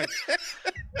 Like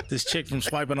this chick from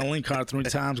swiping a link card 3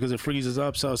 times because it freezes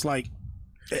up. So it's like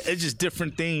it's just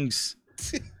different things.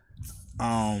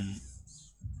 Yeah,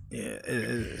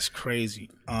 it's crazy.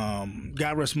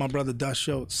 God rest my brother Dust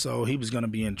Schultz. So he was gonna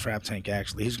be in Trap Tank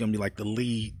actually. He's gonna be like the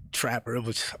lead trapper.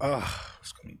 It's gonna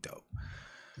be dope.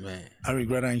 Man, I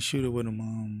regret I ain't shoot it with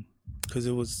him because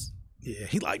it was. Yeah,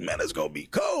 he like, man, it's gonna be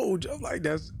cold. I'm like,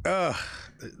 that's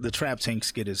the Trap Tank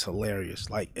skit is hilarious.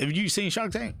 Like, have you seen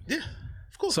Shark Tank? Yeah,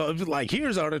 of course. So it's like,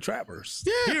 here's all the trappers.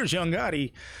 Yeah. Here's Young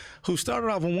Gotti, who started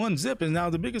off with one zip and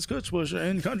now the biggest kush pusher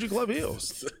in Country Club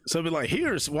Hills. So it'd be like,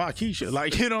 here's Waukesha.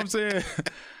 Like, you know what I'm saying?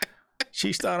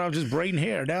 She started off just braiding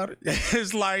hair. Now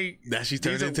it's like now she's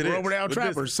turned into this world without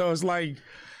trappers. So it's like.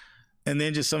 And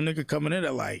then just some nigga coming in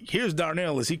there like, here's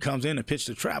Darnell as he comes in and pitch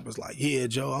the trappers like, yeah,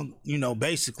 Joe,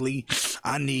 basically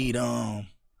I need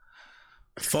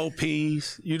 4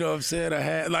 P's. You know what I'm saying? I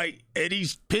had like, and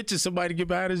he's pitching somebody to get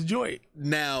behind his joint.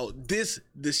 Now,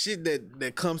 the shit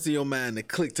that comes to your mind to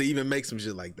click to even make some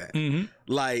shit like that. Mm-hmm.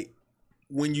 Like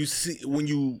when you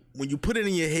put it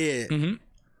in your head, mm-hmm.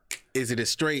 Is it a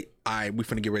straight, all right, we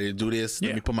finna get ready to do this.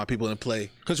 Let me put my people in play.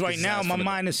 Because right now, my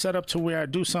mind is set up to where I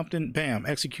do something, bam,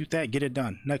 execute that, get it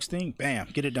done. Next thing, bam,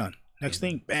 get it done. Next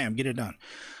thing, bam, get it done.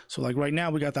 So like right now,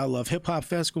 we got the I Love Hip Hop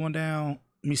Fest going down.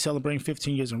 Me celebrating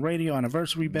 15 years in radio,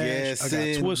 anniversary bash. Yes, I got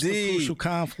indeed. Twister, Crucial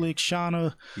Conflict,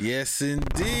 Shauna. Yes,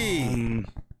 indeed.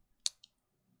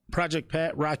 Project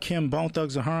Pat, Rakim, Bone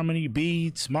Thugs and Harmony,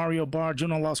 Beads, Mario Bar,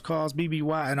 Juno Lost Cause,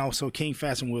 BBY, and also King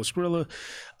Fast and Will Skrilla.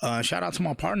 Shout out to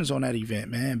my partners on that event,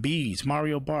 man. Beads,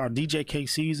 Mario Bar, DJ K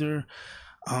Caesar,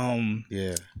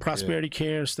 Prosperity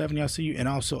Care, Stephanie, I see you, and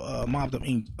also Mobbed Up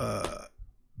Inc.,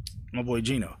 my boy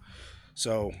Gino.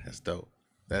 So that's dope.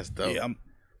 That's dope. Yeah, I'm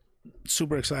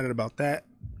super excited about that.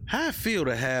 How I feel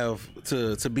to have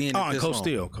to be in it and this Coach long?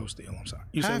 Steele. Coach Steele, I'm sorry.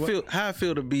 You How said I what?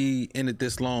 feel to be in it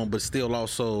this long, but still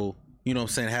also, you know what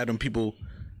I'm saying, have them people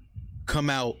come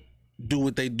out, do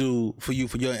what they do for you,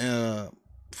 for your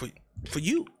for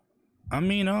you. I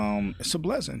mean, it's a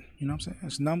blessing. You know what I'm saying?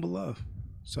 It's none but love.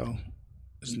 So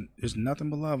it's nothing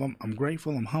but love. I'm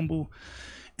grateful. I'm humble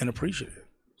and appreciative.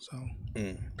 So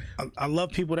I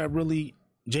love people that really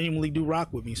genuinely do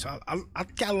rock with me. So I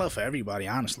got love for everybody,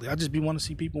 honestly. I just want to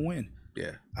see people win.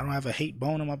 Yeah. I don't have a hate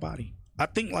bone in my body. I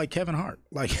think like Kevin Hart.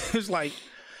 Like, it's like,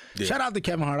 shout out to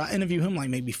Kevin Hart. I interviewed him like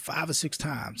maybe 5 or 6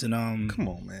 times. And Come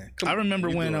on, man. I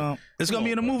remember when it's gonna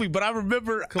be in a movie, but I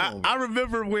remember I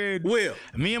remember when Will,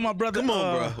 me and my brother. come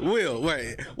on, bro. Will,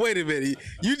 wait a minute.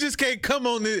 You just can't come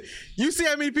on the. You see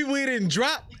how many people he didn't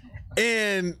drop,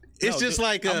 and it's just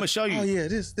like I'm gonna show you. Oh yeah,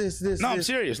 this. No, I'm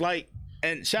serious. Like,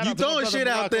 and shout You out to my throwing brother shit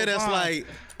out Barack there that's Obama. like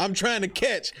I'm trying to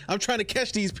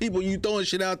catch these people. You throwing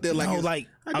shit out there like No, it's- like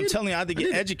I I'm did telling it. you, I had to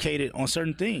get educated on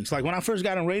certain things. Like when I first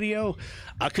got on radio,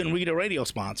 I couldn't read a radio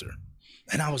sponsor,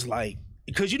 and I was like,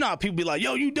 because you know how people be like,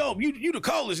 "Yo, you dope, you the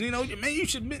coolest," you know, man, you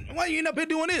should. Why you end up here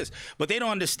doing this? But they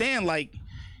don't understand. Like,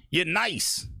 you're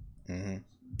nice,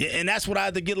 Yeah, and that's what I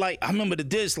had to get. Like, I remember the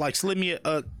disc like slid me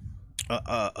a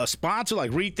sponsor,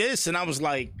 like read this, and I was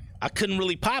like, I couldn't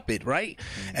really pop it, right?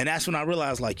 And that's when I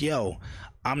realized, like, yo,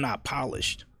 I'm not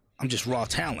polished. I'm just raw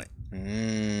talent.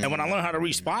 And when I learned how to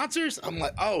read sponsors, I'm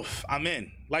like, oh, I'm in.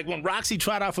 Like when Roxy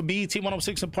tried out for BET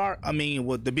 106 and Park, I mean,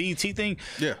 with the BET thing,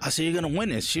 Yeah. I said, you're going to win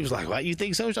this. She was like, why you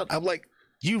think so? I'm like,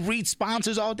 you read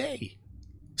sponsors all day.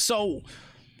 So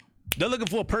they're looking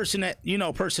for a person that, you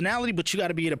know, personality, but you got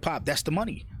to be able to pop. That's the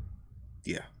money.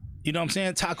 Yeah. You know what I'm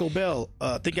saying? Taco Bell,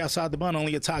 think outside the bun,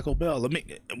 only a Taco Bell.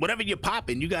 Whatever you're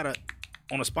popping, you gotta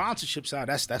on a sponsorship side.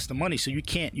 That's the money. So you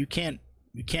can't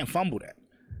fumble that.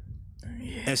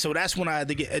 And so that's when I had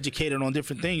to get educated on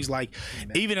different things, like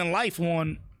even in life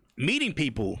on meeting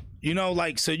people. You know,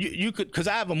 like so you could, because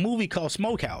I have a movie called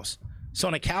Smokehouse. It's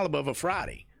on the caliber of a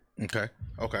Friday Okay.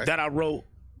 that I wrote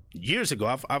years ago.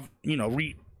 I've you know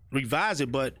revised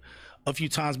it, but a few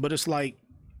times. But it's like,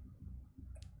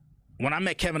 when I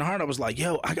met Kevin Hart, I was like,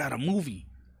 yo, I got a movie.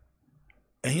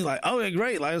 And he's like, oh, yeah,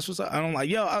 great. Like, this was, and I'm like,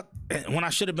 yo, when I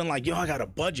should have been like, yo, I got a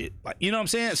budget. Like, you know what I'm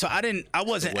saying? So I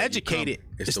wasn't educated.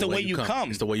 It's the way you come.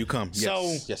 It's the way you come. Yes. So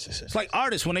yes. it's like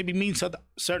artists, when they be meeting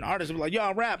certain artists, they be like, yo,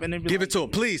 I rap. And they be Give like, it to him,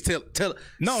 please. Tell.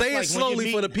 No, Say it's it like when slowly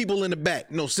you for meet- the people in the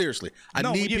back. No, seriously. I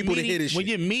No, need when you're people to hear meeting- this When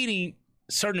shit. you're meeting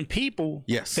certain people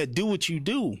Yes. that do what you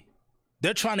do,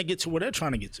 they're trying to get to where they're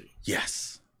trying to get to.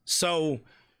 Yes. So,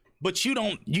 but you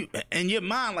in your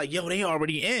mind, like, yo, they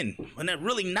already in, when they're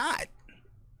really not.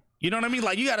 You know what I mean?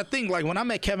 Like, you got to think, like, when I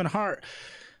met Kevin Hart,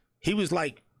 he was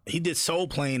like, he did soul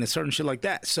playing and certain shit like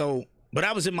that. So, but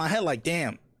I was in my head like,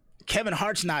 damn, Kevin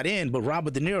Hart's not in, but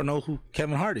Robert De Niro know who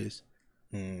Kevin Hart is.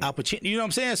 Al Pacino, you know what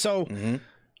I'm saying? So,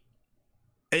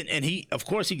 and he, of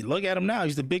course, he look at him now.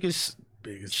 He's the biggest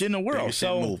shit in the world. biggest shit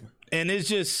So, moving. and it's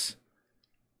just,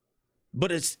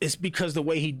 but it's because the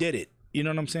way he did it. You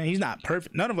know what I'm saying? He's not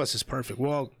perfect. None of us is perfect.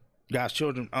 Well, God's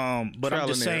children. But Trial I'm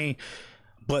just and error. saying.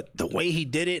 But the way he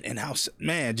did it and how,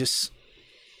 man, just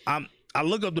I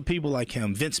look up to people like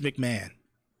him, Vince McMahon.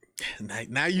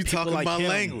 Now you People talking like about him.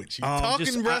 language. You Just-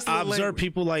 talking wrestling I observe language.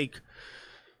 people like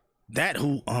that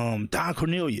who Don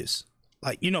Cornelius,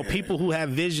 like, you know, people who have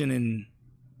vision and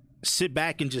sit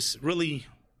back and just really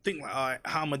think like, all right,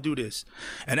 how I'm gonna do this,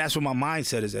 and that's what my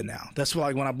mindset is at now. That's why,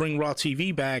 like, when I bring Raw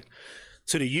TV back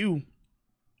to the U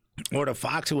or the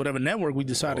Fox or whatever network we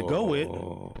decide to go with,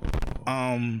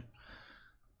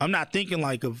 I'm not thinking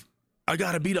like of I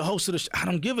gotta be the host of the I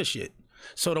don't give a shit.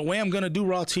 So the way I'm gonna do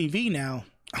Raw TV now,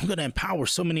 I'm gonna empower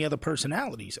so many other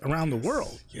personalities around the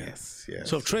world. Yes.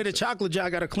 So if Trader Chocolate Jar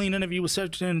got a clean interview with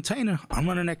Cedric the Entertainer, I'm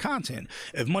running that content.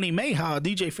 If Money Mayha,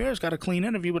 DJ Ferris got a clean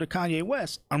interview with a Kanye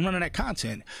West, I'm running that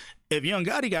content. If Young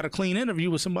Gotti got a clean interview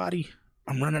with somebody,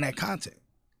 I'm running that content.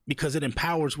 Because it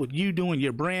empowers what you do and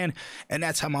your brand. And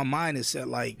that's how my mind is set.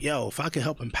 Like, yo, if I could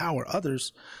help empower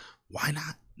others, why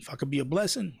not? If I could be a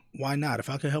blessing, why not? If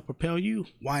I could help propel you,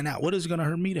 why not? What is it gonna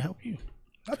hurt me to help you?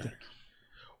 Nothing.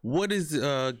 What is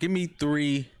give me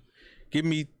three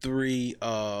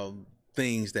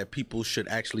things that people should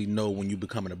actually know when you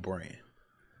becoming a brand.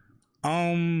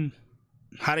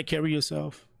 How to carry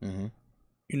yourself. Mm-hmm.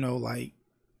 You know, like,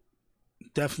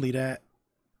 definitely that.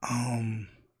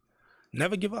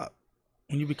 Never give up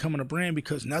when you're becoming a brand,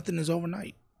 because nothing is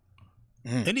overnight.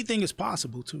 Anything is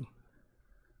possible too.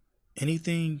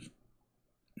 Anything.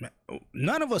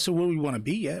 None of us are where we want to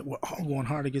be yet. We're all going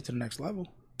hard to get to the next level.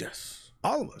 Yes.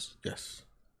 All of us. Yes.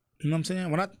 You know what I'm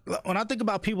saying? When I think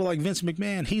about people like Vince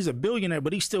McMahon, he's a billionaire,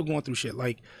 but he's still going through shit.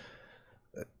 Like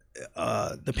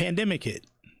the pandemic hit.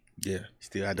 Yeah,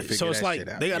 still had to figure So it's that like shit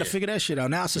out. they got to Yeah. figure that shit out.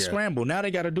 Now it's a scramble. Now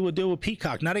they got to do a deal with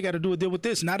Peacock. Now they got to do a deal with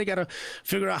this. Now they got to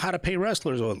figure out how to pay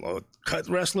wrestlers or cut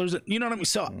wrestlers. You know what I mean?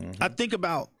 So I think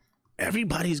about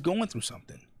everybody's going through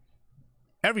something.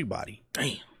 Everybody.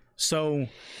 Damn. So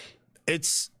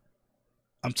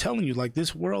I'm telling you, like,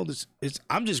 this world is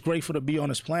I'm just grateful to be on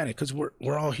this planet because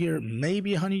we're all here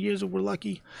maybe 100 years if we're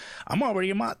lucky. I'm already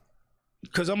in my,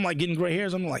 because I'm like getting gray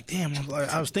hairs. I'm like, damn,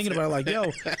 I was thinking about it like,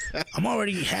 yo, I'm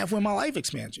already halfway in my life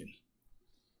expansion.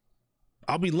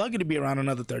 I'll be lucky to be around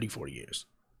another 30, 40 years.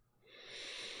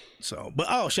 So,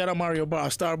 but shout out Mario Bar. I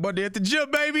started Monday at the gym,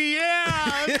 baby.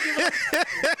 Yeah.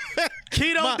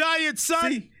 Keto diet,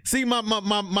 son. See, my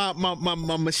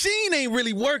machine ain't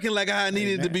really working like how I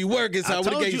needed it to be working, so I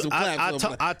would have gave you some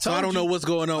claps. So I don't know what's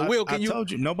going on. Will, can you? I told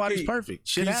you, nobody's perfect.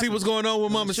 Shit Can you see what's going on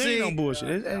with my machine? Don't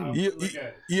bullshit.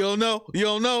 You don't know? You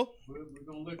don't know? We're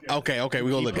gonna look at Okay,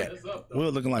 we're gonna look at it. We're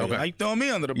looking like, how you throwing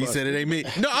me under the bus? You said it ain't me.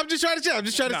 No, I'm just trying to check. I'm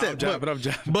just trying to I'm check.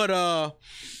 jobbing. But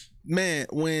man,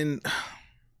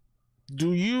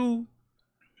 do you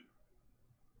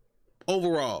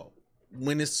overall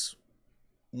when it's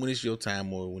your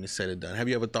time or when it's said and done, have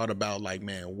you ever thought about like,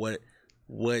 man, what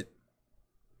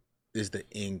is the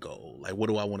end goal? Like, what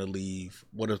do I want to leave?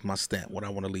 What is my stamp? What I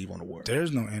want to leave on the world?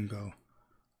 There's no end goal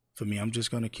for me. I'm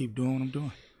just gonna keep doing what I'm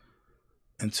doing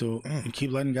and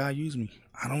keep letting God use me.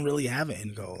 I don't really have an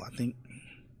end goal. I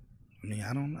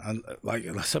don't know. Like,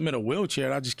 unless I'm in a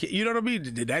wheelchair, I just can't. You know what I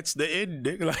mean? That's the end.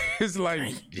 Like, it's like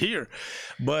here,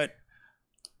 but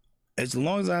as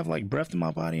long as I have like breath in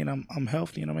my body and I'm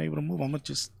healthy and I'm able to move, I'm gonna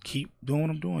just keep doing what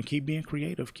I'm doing. Keep being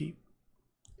creative. Keep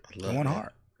going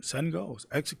hard. Setting goals.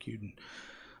 Executing.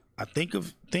 I think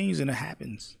of things and it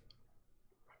happens.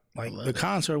 Like the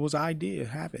concert was an idea. It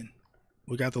happened.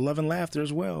 We got the Love and Laughter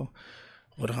as well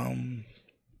with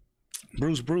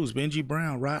Bruce, Benji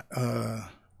Brown,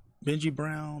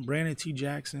 Brandon T.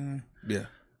 Jackson,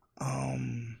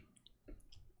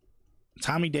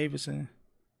 Tommy Davidson,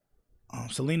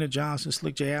 Selena Johnson,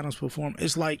 Slick J. Adams performed.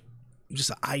 It's like just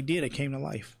an idea that came to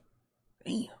life.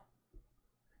 Damn.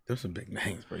 There's some big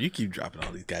names, bro. You keep dropping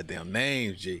all these goddamn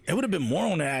names, G. It would have been more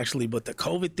on there actually, but the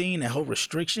COVID thing, that whole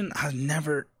restriction, I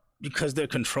never, because they're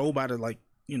controlled by the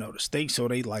the state, so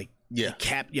they they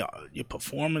cap your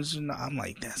performance, and I'm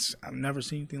like, I've never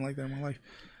seen anything like that in my life.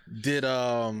 Did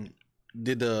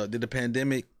the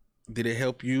pandemic, did it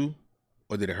help you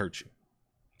or did it hurt you?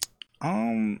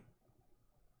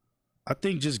 I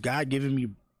think just God giving me,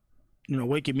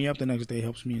 waking me up the next day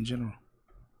helps me in general.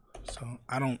 So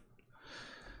I'm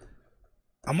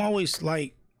always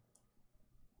like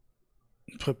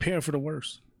prepared for the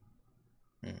worst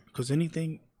because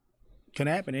anything can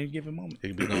happen at any given moment. It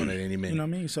can be gone at any minute. You know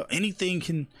what I mean? So anything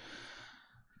can.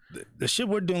 The shit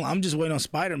we're doing, I'm just waiting on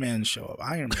Spider-Man to show up.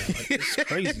 Iron Man, it's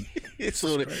crazy. It's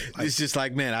just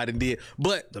like, man, I didn't did.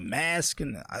 But the mask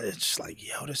and it's just like,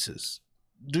 yo, this is.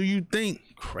 Do you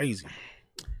think crazy,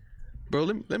 bro?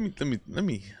 Let me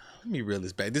reel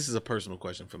this back. This is a personal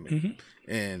question for me,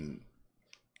 and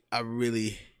I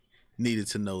really needed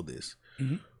to know this.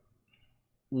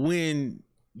 When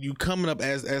you coming up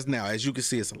as now, as you can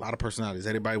see, it's a lot of personalities.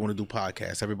 Everybody want to do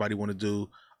podcasts. Everybody want to do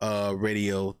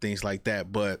radio, things like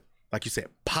that. But like you said,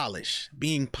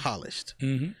 being polished.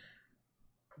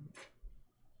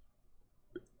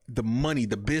 The money,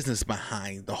 the business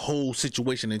behind the whole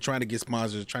situation and trying to get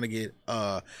sponsors, trying to get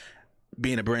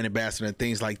being a brand ambassador and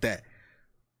things like that.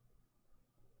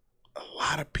 A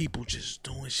lot of people just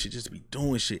doing shit, just be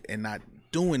doing shit and not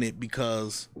doing it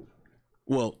because,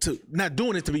 not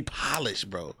doing it to be polished,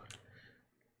 bro.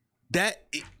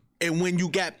 And when you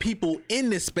got people in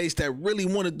this space that really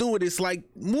want to do it, it's like,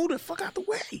 move the fuck out the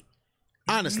way.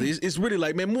 Honestly, it's really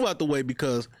like, man, move out the way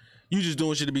because you just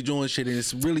doing shit to be doing shit, and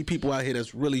it's really people out here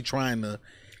that's really trying to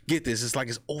get this. It's like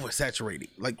it's oversaturated,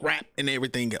 like rap and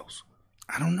everything else.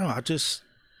 I don't know. I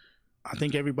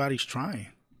think everybody's trying.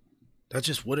 That's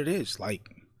just what it is. Like,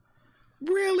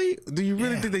 really? Do you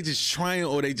really think they just trying,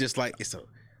 or they just like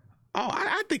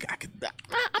I think I could. I'm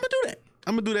gonna do that.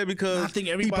 I'm gonna do that because I think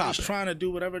everybody's trying to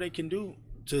do whatever they can do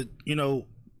to to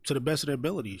the best of their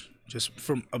abilities. Just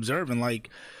from observing, like,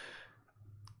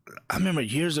 I remember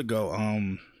years ago,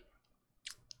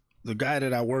 the guy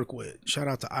that I work with, shout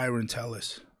out to Iron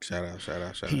Tellis. Shout out.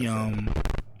 He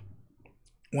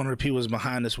one of the people was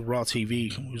behind us with Raw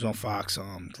TV. He was on Fox.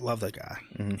 Love that guy.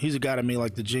 He's a guy that made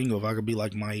like the jingle. If I could be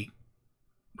like Mike,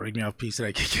 break me off a piece of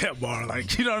that Kit Kat bar.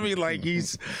 Like, you know what I mean? Like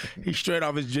he's straight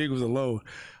off his jingles alone.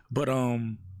 But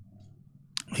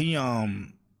he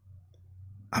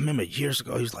I remember years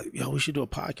ago, he was like, yo, we should do a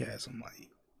podcast. I'm like,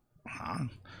 huh?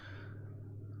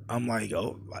 I'm like,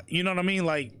 oh, like, you know what I mean?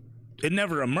 Like, it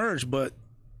never emerged, but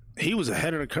he was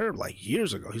ahead of the curve like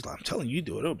years ago. He's like, I'm telling you,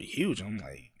 do it. It'll be huge. I'm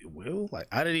like, it will? Like,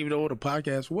 I didn't even know what a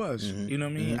podcast was. Mm-hmm. You know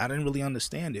what I mean? Mm-hmm. I didn't really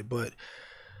understand it, but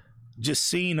just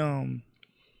seeing,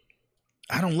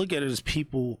 I don't look at it as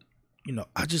people, you know,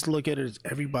 I just look at it as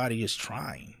everybody is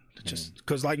trying. Just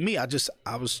because, like me, I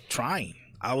was trying.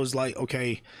 I was like,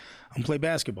 okay, I'm gonna play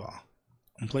basketball.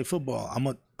 I'm gonna play football. I'm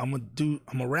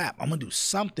gonna rap. I'm gonna do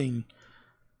something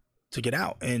to get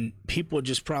out. And people are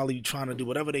just probably trying to do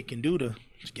whatever they can do to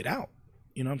get out.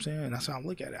 You know what I'm saying? And that's how I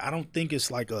look at it. I don't think it's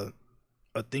like a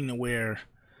thing to where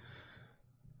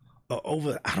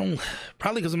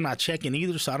probably because I'm not checking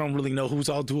either, so I don't really know who's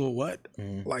all doing what.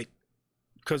 Like,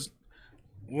 because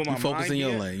with my You focus mind, in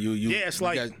your lane. it's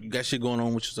like you got shit going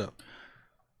on with yourself.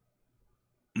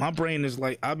 my brain is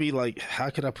like, I'll be like, how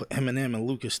could I put Eminem in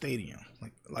Lucas Stadium?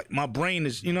 Like my brain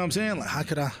is, you know what I'm saying? Like, how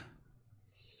could I?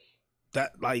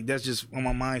 That's just where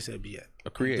my mindset be at. A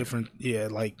creative. Different, yeah.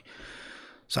 Like,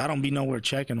 so I don't be nowhere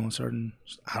checking on certain.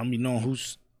 I don't be knowing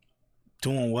who's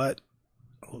doing what.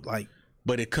 Like,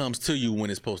 But it comes to you when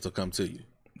it's supposed to come to you,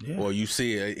 yeah. or you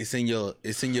see it. It's in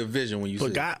your vision when you see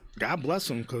But God bless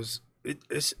them, because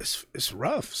it's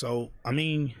rough. So I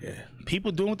mean,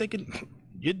 people doing what they can.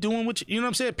 You're doing what you know what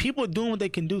I'm saying. People are doing what they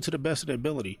can do to the best of their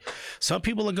ability. Some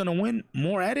people are gonna win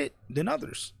more at it than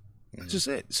others. That's just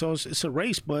it. So it's a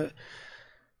race, but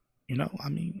you know, I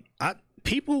mean, I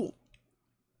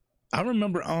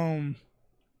remember when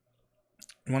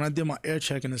I did my air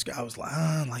check and this guy was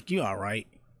like, you all right?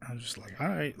 I was just like, all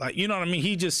right, like, you know what I mean.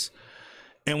 He just,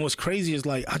 and what's crazy is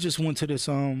like I just went to this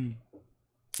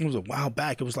it was a while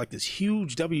back. It was like this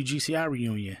huge WGCI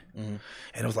reunion, and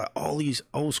it was like all these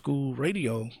old school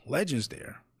radio legends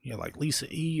there. You know, like Lisa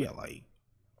E. Like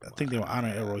I think they were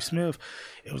honoring Elroy Smith.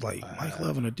 It was like Mike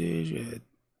Love and the Diz. Yeah.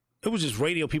 It was just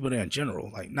radio people there in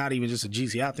general. Like not even just a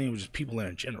GCI thing. It was just people there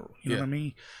in general. You know what I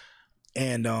mean?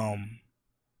 And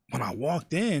when I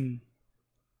walked in,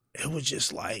 it was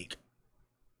just like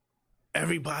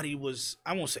everybody was,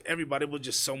 I won't say everybody, it was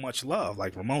just so much love.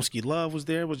 Like Ramonski Love was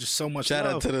there. It was just so much Shout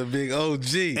love. out to the big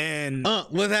OG. And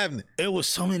what's happening? it was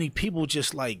so many people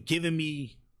just like giving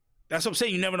me, that's what I'm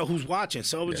saying, you never know who's watching.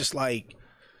 So it was just like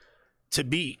to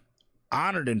be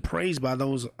honored and praised by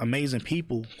those amazing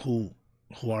people who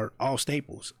are all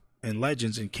staples and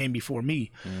legends and came before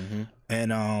me.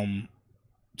 And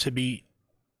to be,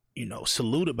 you know,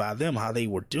 saluted by them, how they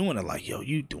were doing it, like, yo,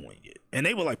 you doing it. And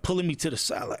they were like pulling me to the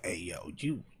side, like, hey, yo,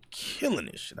 you killing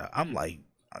this shit. I'm like,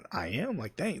 I am,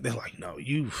 like, dang. They're like, no,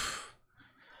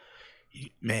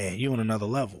 man, you on another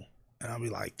level. And I'll be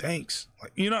like, thanks.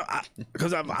 Like, you know,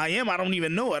 because I don't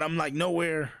even know it. I'm like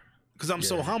nowhere, because I'm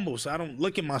so humble. So I don't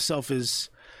look at myself as,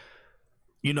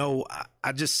 you know,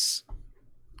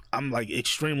 I'm like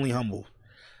extremely humble.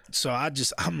 So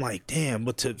I'm like, damn,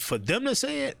 but for them to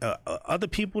say it, other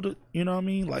people to, you know what I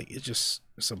mean? Like, it's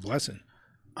a blessing.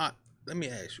 Let me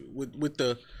ask you, with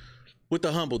the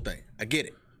humble thing, I get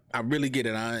it. I really get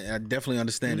it. I definitely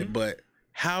understand it. But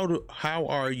how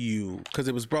are you? Because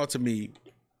it was brought to me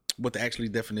what the actual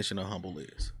definition of humble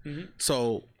is.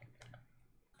 So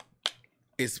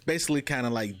it's basically kind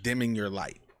of like dimming your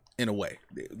light in a way.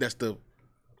 That's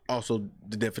also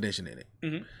the definition in it.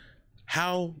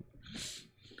 How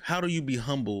do you be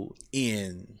humble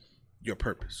in your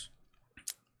purpose?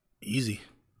 Easy.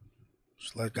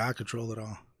 Just let God control it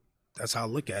all. That's how I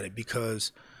look at it,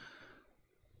 because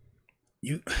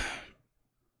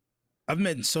I've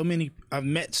met so many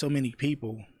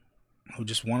people who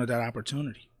just wanted that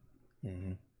opportunity.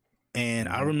 And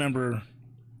I remember,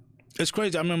 it's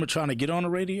crazy. I remember trying to get on the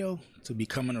radio to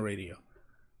becoming a radio.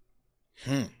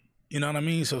 You know what I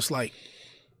mean? So it's like,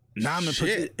 now I'm in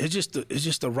position. It's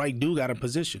just the right dude got in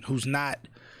position who's not.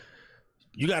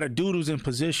 You got a dude who's in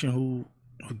position who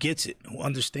gets it, who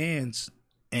understands,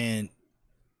 and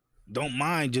don't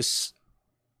mind just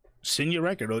send your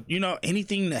record or, you know,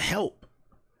 anything to help.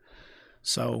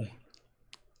 So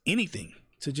anything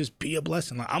to just be a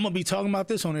blessing. Like, I'm gonna be talking about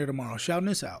this on air tomorrow, shouting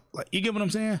this out. Like, you get what I'm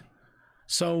saying?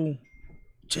 So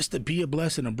just to be a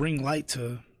blessing and bring light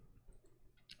to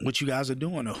what you guys are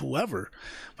doing, or whoever.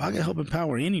 If I can help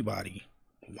empower anybody,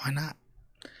 why not?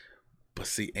 But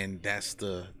see, and that's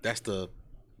the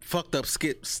fucked up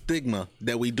stigma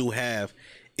that we do have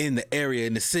in the area,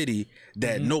 in the city,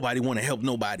 that nobody want to help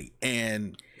nobody.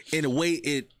 And in a way,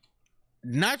 it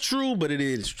not true, but it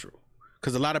is true,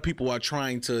 because a lot of people are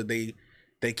trying to.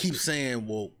 They keep saying,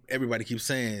 well, everybody keeps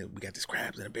saying we got this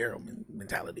crabs in a barrel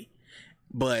mentality,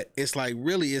 but it's like,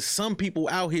 really, it's some people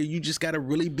out here. You just got to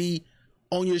really be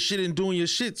on your shit and doing your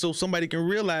shit so somebody can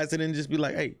realize it and just be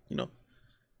like, hey,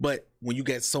 But when you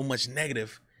get so much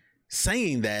negative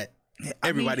saying that,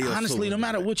 everybody else. Honestly, no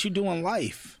matter what you do in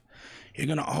life, you're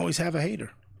going to always have a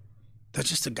hater. That's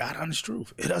just the God honest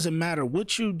truth. It doesn't matter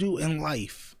what you do in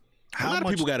life. A lot of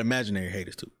people got imaginary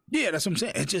haters too. Yeah, that's what I'm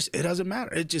saying. It doesn't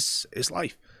matter. It's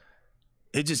life.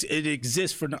 It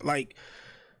exists for, like,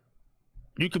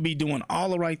 you could be doing all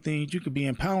the right things. You could be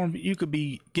empowering. You could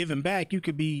be giving back. You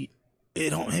could be,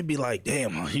 it'd be like,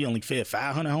 damn, he only fed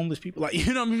 500 homeless people. Like,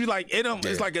 you know what I mean? Like,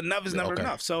 it's like enough is never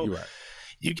enough. So you're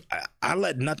right. I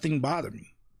let nothing bother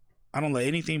me. I don't let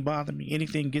anything bother me.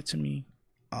 Anything get to me.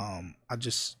 I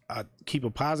keep a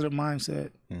positive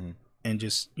mindset. Mm-hmm. And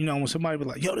just, when somebody be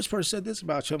like, yo, this person said this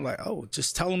about you, I'm like, oh,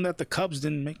 just tell them that the Cubs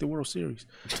didn't make the World Series.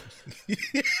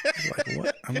 Like,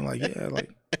 what? I'm like, yeah,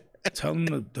 like, tell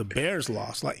them the Bears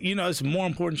lost. Like, it's more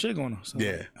important shit going on. So,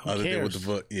 yeah. Like, who cares? With the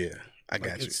book. Yeah. I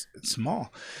got you. It's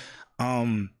small.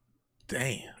 Damn.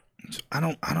 I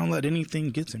don't let anything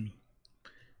get to me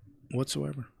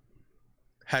whatsoever.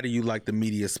 How do you like the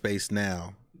media space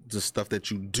now? The stuff that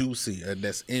you do see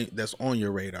that's on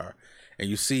your radar, and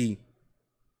you see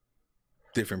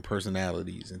different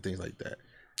personalities and things like that.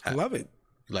 I love it.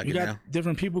 You got now?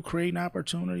 Different people creating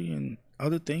opportunity and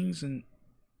other things, and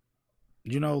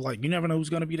like, you never know who's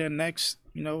gonna be that next,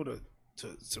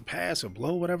 to pass or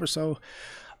blow, whatever. So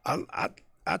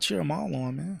I cheer them all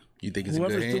on, man. You think it's in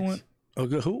good hands? Doing a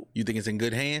good who? You think it's in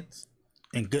good hands?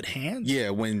 In good hands?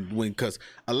 Yeah, because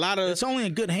a lot of it's only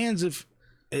in good hands if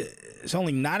it's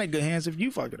only not in good hands if you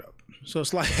fuck it up. So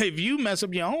it's like, if you mess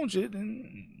up your own shit,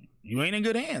 then you ain't in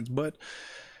good hands. But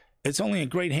it's only in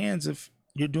great hands if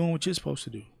you're doing what you're supposed to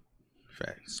do.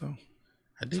 Facts. So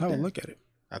that's how I look at it.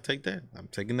 I take that. I'm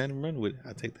taking that and run with it.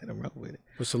 I take that and run with it.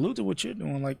 But salute to what you're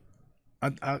doing. Like,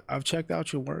 I've checked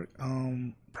out your work.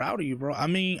 Proud of you, bro. I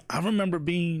mean, I remember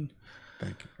being.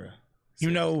 Thank you,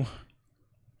 bro.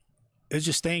 It's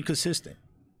just staying consistent.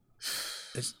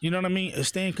 It's, you know what I mean? It's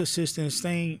staying consistent.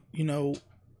 Staying,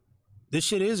 this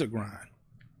shit is a grind.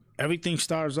 Everything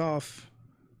starts off,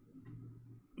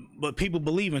 but people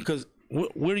believe in, because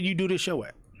where do you do this show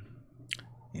at?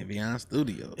 Evian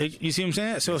Studios. You see what I'm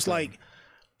saying? So it's like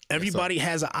everybody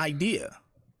has an idea.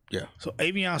 Yeah. So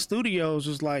Evian Studios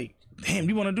is like, damn,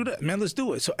 you want to do that? Man, let's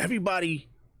do it. So everybody.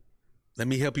 Let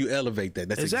me help you elevate that.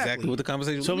 That's exactly what the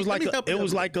conversation was. So it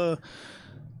was like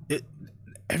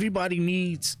everybody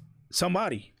needs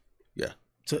somebody. Yeah.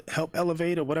 To help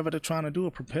elevate or whatever they're trying to do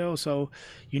or propel. So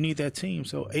you need that team.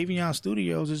 So Evian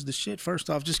Studios is the shit. First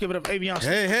off, just give it up, Evian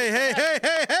Studios. Hey.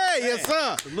 Yes,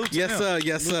 sir.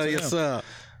 Yes, sir.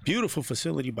 Beautiful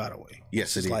facility, by the way.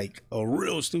 Yes, it is. Like a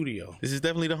real studio. This is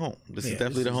definitely the home. This is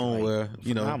definitely the home where,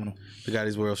 phenomenal. The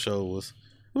Gotti's World Show was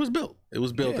built. It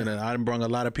was built, and I done brought a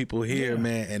lot of people here,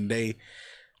 man, and they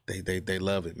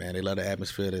love it, man. They love the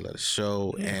atmosphere, they love the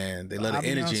show, and they love the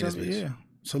energy in this bitch. Yeah.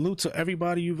 Salute to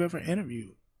everybody you've ever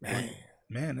interviewed.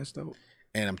 Man, that's dope.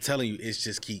 And I'm telling you, it's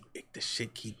just the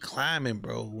shit keep climbing,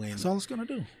 bro. That's all it's gonna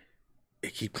do.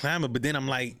 It keep climbing, but then I'm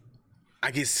like, I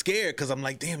get scared because I'm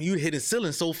like, damn, you hit the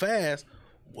ceiling so fast.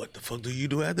 What the fuck do you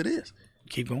do after this?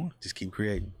 Keep going. Just keep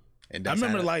creating. And I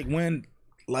remember when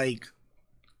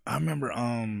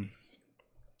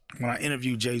I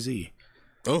interviewed Jay-Z.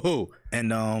 Oh,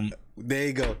 and there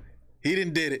you go. He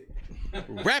done did it.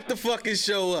 Wrap the fucking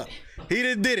show up. He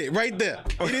done did it right there.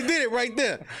 He done did it right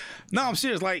there. No, I'm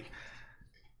serious. Like,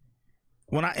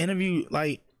 when I interviewed,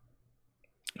 like,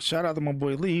 shout out to my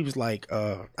boy Lee. He was like,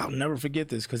 I'll never forget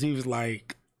this, because he was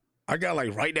like, I got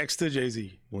like right next to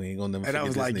Jay-Z. We ain't gonna never forget. And I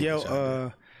was like,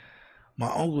 yo, my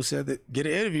uncle said that get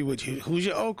an interview with you. Who's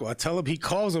your uncle? I tell him he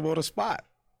calls him on the spot.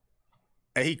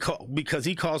 And because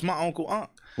he calls my uncle Unc.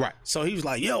 Right. So he was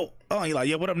like, yo, he like,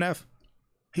 yo, what up, Neff?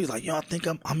 He was like, yo, I think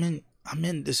I'm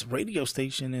in this radio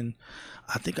station, and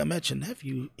I think I met your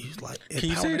nephew. He was like, can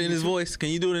you say it in his voice? Can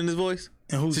you do it in his voice?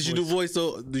 Since you do voice,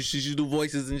 should you do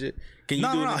voices and shit? Can you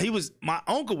do it? No, my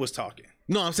uncle was talking.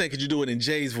 No, I'm saying, could you do it in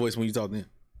Jay's voice when you talk to him?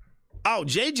 Oh,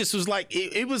 Jay just was like,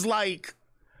 it was like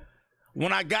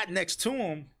when I got next to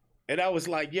him, and I was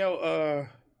like, yo,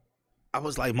 I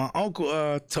was like, my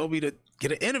uncle told me to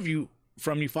get an interview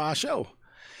from you for our show.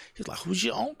 He's like, who's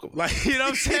your uncle? Like, you know what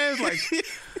I'm saying? Like,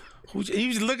 he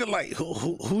was looking like,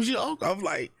 who's your uncle? I'm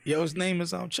like, yo, his name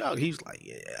is Chuck. He was like,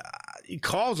 yeah. He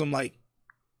calls him like,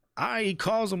 all right, he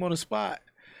calls him on the spot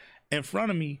in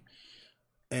front of me.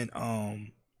 And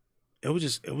it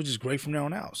was just great from there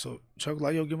on out. So Chuck was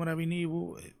like, yo, give whatever you need.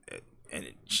 And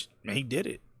he did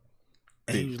it.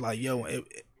 And he was like, yo,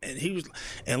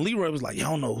 and Leroy was like, yo,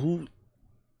 I don't know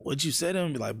what you said to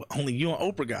him. Be like, but only you and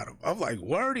Oprah got him. I'm like,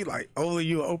 word? He like, only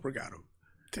you and Oprah got him.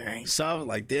 Dang. So I was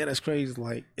like, damn, that's crazy.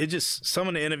 Like, it just, some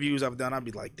of the interviews I've done, I'd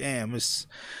be like, damn, it's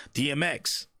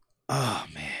DMX. Oh,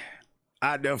 man.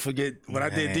 I'll never forget when I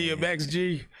did DMX,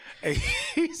 G. And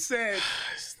he said,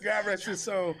 God rest his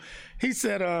soul, he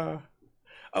said,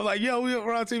 I'm like, yo, we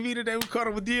were on TV today. We caught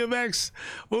up with DMX.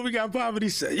 What we got popping? He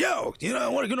said, yo, you know, I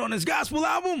want to get on this gospel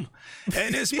album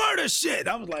and this murder shit.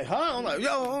 I was like, huh? I'm like, yo,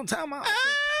 hold on, time out.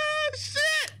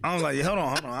 Shit. I was like, hold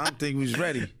on. I don't think we was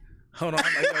ready. Hold on.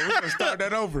 I'm like, yo, we're going to start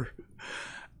that over.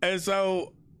 And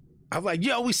so I'm like,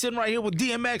 yo, we sitting right here with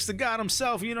DMX, the God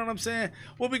himself. You know what I'm saying?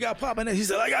 What we got popping? He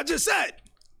said, like I just said,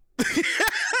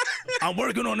 I'm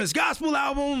working on this gospel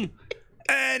album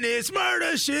and it's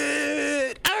murder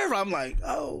shit. I'm like,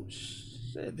 oh,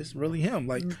 shit, this is really him.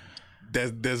 Like,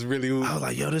 That's really who. I was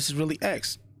like, yo, this is really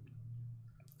X.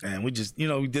 And we just, you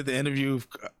know, we did the interview.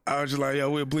 I was just like,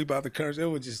 yo, we'll bleep out the curse. It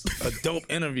was just a dope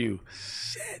interview.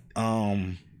 Shit.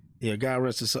 Yeah, God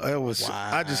rest his soul. It was,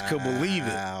 I just couldn't believe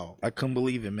it. I couldn't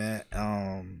believe it,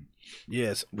 man.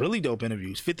 Yes, really dope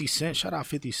interviews. 50 Cent, shout out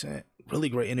 50 Cent. Really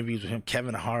great interviews with him.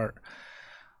 Kevin Hart,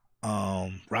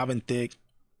 Robin Thicke,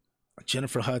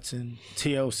 Jennifer Hudson,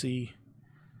 TLC.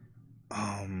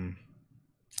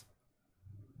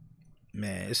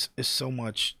 Man, it's so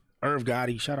much. Irv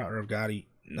Gotti, shout out Irv Gotti.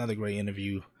 Another great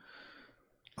interview.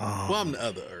 Well, I'm the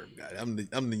other Herb guy.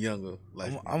 I'm the younger.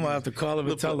 Like, I'm gonna have to call him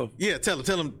and tell him. Yeah, tell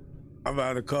him. I'm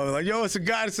about to call him like, yo, it's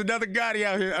another Gotti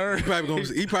out here. Irv.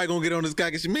 He probably gonna get on this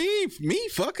guy. Me,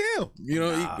 fuck him. You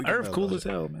know, Irv cool as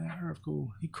hell, man. Irv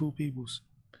cool. He cool peoples.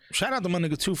 Shout out to my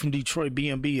nigga too from Detroit,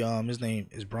 BNB. His name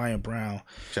is Brian Brown.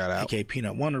 Shout out. AKA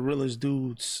Peanut. One of the realest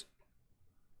dudes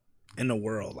in the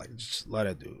world. Like, just love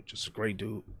that dude. Just a great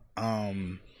dude.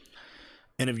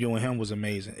 Interviewing him was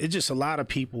amazing. It's just a lot of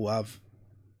people I'm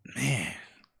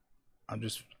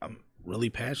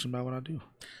really passionate about what I do.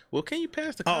 Well, can you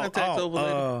pass the contacts over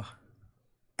later?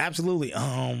 Absolutely.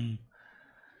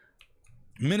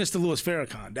 Minister Louis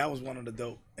Farrakhan. That was one of the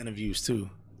dope interviews too.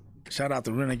 Shout out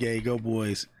to Renegade, Go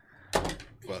Boys.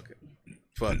 Fuck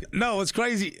it. No, it's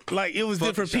crazy. Like, it was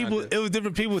different people. It was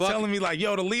different people telling me like,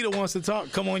 yo, the leader wants to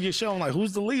talk. Come on your show. I'm like,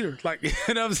 who's the leader? Like, you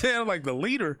know what I'm saying? I'm like, the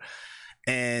leader.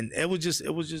 And it was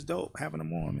just dope having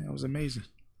him on, man. It was amazing.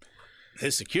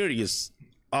 His security is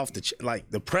off the like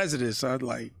the president. So I'd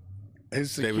like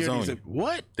his security. They was on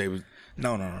what? They was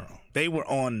no. They were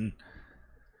on.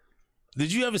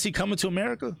 Did you ever see Coming to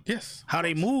America? Yes. How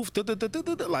they move?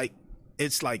 Like,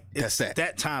 it's like That's that.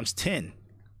 that times 10.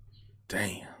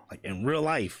 Damn. Like, in real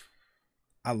life.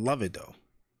 I love it though.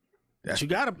 But you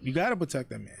gotta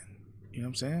protect that man. You know what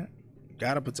I'm saying?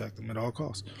 Gotta protect him at all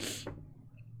costs.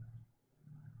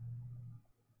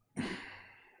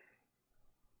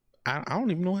 I don't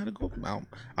even know how to go. I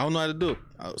don't know how to do it.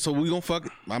 So we gonna fuck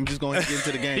it. I'm just gonna get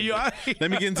into the game.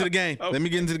 Let me get into the game. Okay. Let me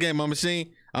get into the game. My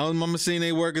machine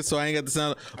ain't working, so I ain't got the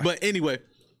sound. But anyway,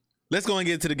 let's go and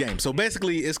get into the game. So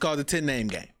basically, it's called the 10 name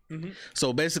game. Mm-hmm.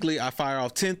 So basically, I fire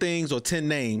off 10 things or 10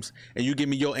 names, and you give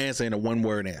me your answer in a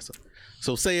 1-word answer.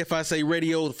 So say if I say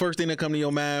radio, the first thing that come to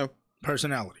your mind,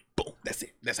 personality. Boom. That's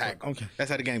it. That's how it goes. Okay. That's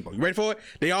how the game goes. You ready for it?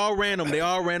 They all random. They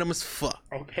all random as fuck.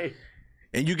 Okay.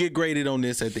 And you get graded on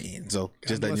this at the end. So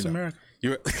just let you know. America.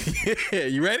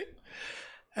 You ready?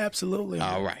 Absolutely.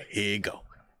 All right, here you go.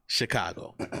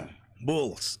 Chicago.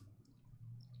 Bulls.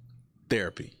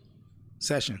 Therapy.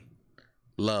 Session.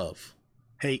 Love.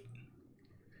 Hate.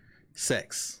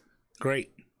 Sex.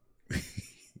 Great.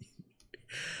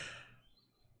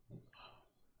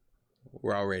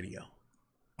 Raw radio.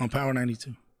 On Power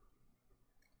 92.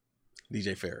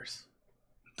 DJ Ferris.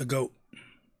 The GOAT.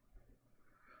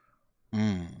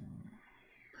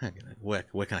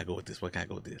 Where can I go with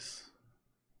this?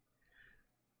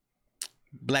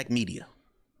 Black media.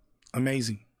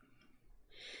 Amazing.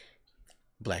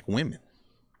 Black women.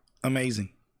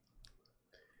 Amazing.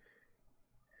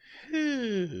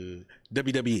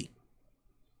 WWE.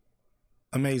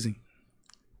 Amazing.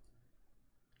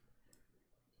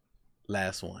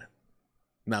 Last one.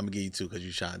 Now I'm gonna give you 2 because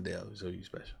you Shondell, so you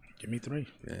special. Give me 3.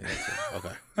 Yeah, that's it.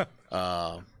 Okay.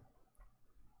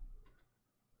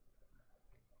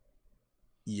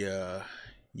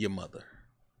 Your mother.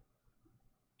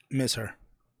 Miss her.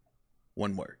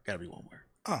 1 word. Gotta be 1 word.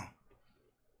 Oh.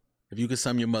 If you could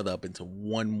sum your mother up into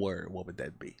 1 word, what would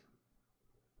that be?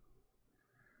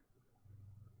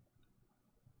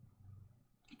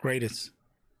 Greatest.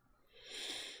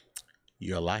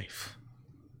 Your life.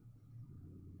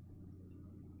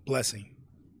 Blessing.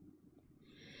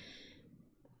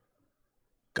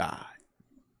 God.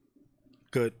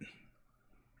 Good.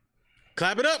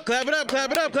 Clap it up, clap it up,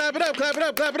 clap it up, clap it up, clap it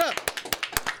up, clap it up.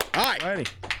 All right. Ready.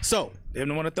 So They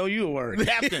didn't want to throw you a word.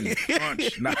 Captain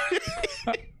Crunch. Nah.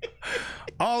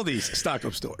 All these stock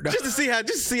up store. Just to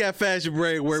see how fast your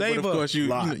brain works. But of course you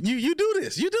do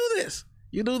this.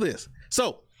 You do this.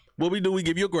 So what we do, we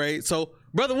give you a grade. So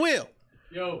Brother Will.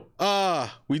 Yo.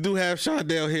 We do have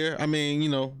Shondell here. I mean,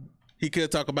 he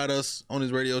could talk about us on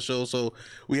his radio show, so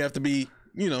we have to be,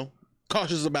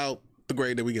 cautious about the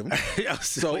grade that we give him.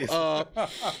 So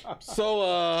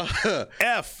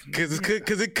F,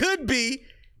 because it could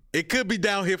be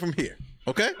down here from here.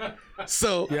 Okay,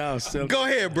 so go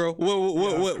ahead, bro.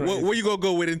 Where you gonna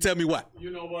go with it and tell me why?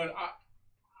 You know what?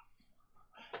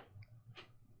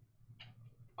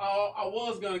 I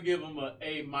was gonna give him an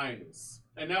A-,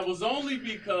 and that was only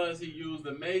because he used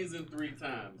amazing 3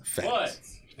 times.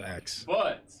 Facts.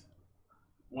 But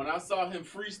when I saw him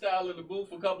freestyle in the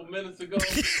booth a couple minutes ago,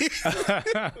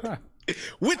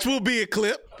 which will be a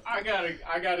clip, I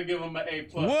gotta give him an A+.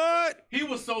 What? He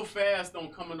was so fast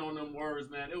on coming on them words,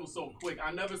 man. It was so quick.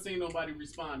 I never seen nobody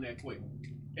respond that quick.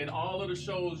 In all of the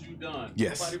shows you done,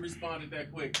 nobody responded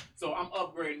that quick. So I'm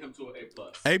upgrading him to an A+.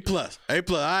 A+.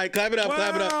 All right, clap it up, Wow.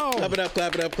 clap it up, clap it up,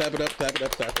 clap it up, clap it up, clap it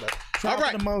up, clap it up. All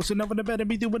right. The most, and never the better,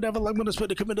 me do whatever, like when I split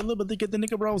the commit a little bit, get the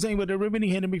nigga rolls ain't with the ribbon,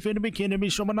 he me, finna be kidding me,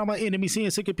 showing all my enemy, seeing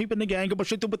sick of people in the gang, go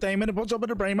shit through a thing, man, it pulls over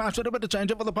the brain, I should have the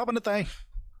change over the pop in the thing.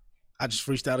 I just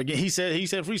freestyle again. He said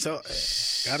freestyle.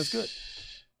 God is good.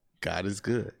 God is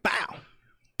good. Bow.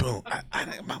 Boom.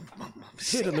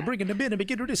 Hit on the bring in the bin and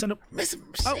get rid of this and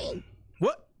oh.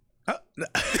 What?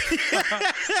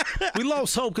 We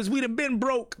lost hope because we done been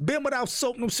broke. Been without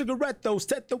soap, no cigarette those,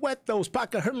 set the wet those,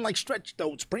 pocket hurting like stretch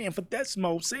those, praying for death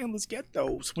smoke, saying let's get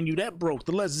those. When you that broke,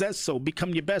 the less zest so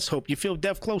become your best hope. You feel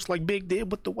death close like Big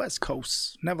did with the West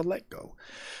Coast. Never let go.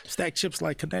 Stack chips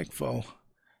like Connect Foe.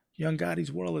 Young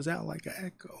Gotti's world is out like an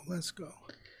echo. Let's go.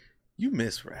 You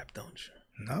miss rap, don't you?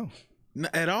 No.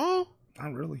 At all?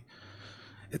 Not really.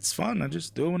 It's fun. I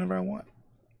just do it whenever I want.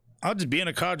 I'll just be in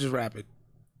a car, just rap it.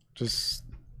 Just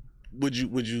would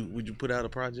you put out a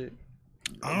project?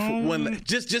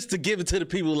 Just to give it to the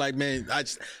people, like, man, I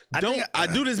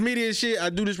do this media shit, I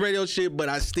do this radio shit, but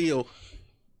I still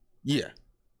get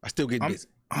busy.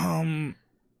 Even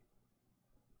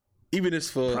if it's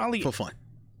for fun.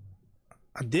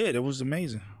 I did. It was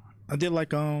amazing. I did I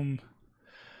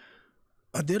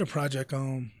did a project.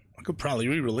 I could probably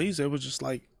re-release it. It was just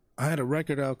like I had a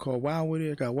record out called Wild With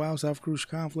It. I got Wild South Crucial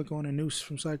Conflict on it. Noose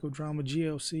from Psychodrama,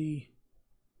 GLC.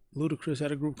 Ludacris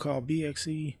had a group called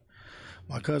BXE.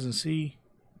 My cousin C.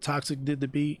 Toxic did the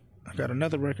beat. I got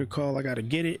another record called I Gotta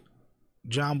Get It.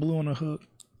 John Blue on the hook.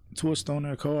 Twist on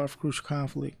there, co-art for Crucial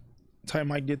Conflict. Ty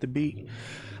Mike did the beat.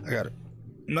 I got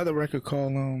another record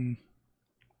called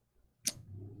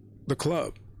The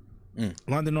Club.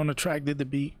 London on the track did the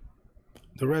beat.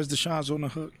 The Rez Deshawn's on the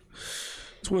hook.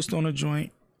 Twist on the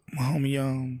joint. My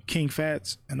homie King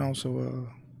Fats and also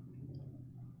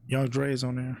Young Dre is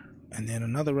on there. And then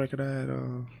another record I had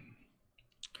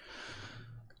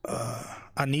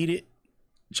I Need It.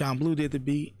 John Blue did the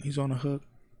beat. He's on the hook.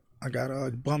 I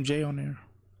got Bum J on there.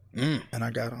 And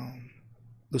I got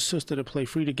the sister that played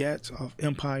Frida Gatz of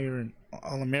Empire and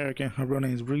All American. Her real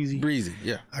name's Breezy. Breezy,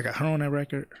 yeah. I got her on that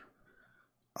record.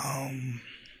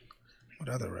 What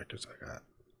other records I got?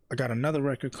 I got another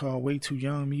record called Way Too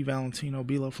Young, me, Valentino,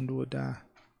 B-Lo from Do or Die.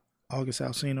 August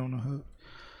Alsina on the hook.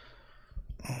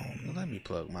 Let me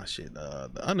plug my shit. The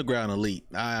Underground Elite.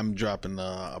 I'm dropping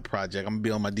a project. I'm gonna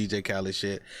be on my DJ Khaled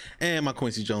shit and my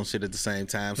Quincy Jones shit at the same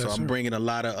time. So I'm bringing a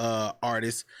lot of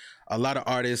artists,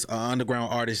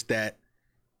 underground artists that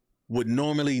would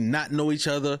normally not know each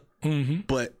other,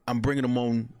 but I'm bringing them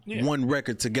on one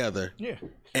record together. Yeah.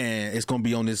 And it's gonna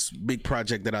be on this big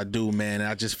project that I do, man. And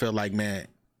I just feel like, man,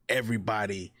 I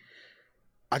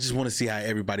just want to see how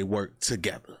everybody work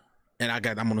together. And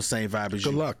I'm on the same vibe as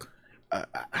you. Good luck.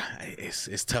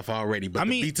 It's tough already, but the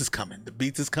beats is coming. The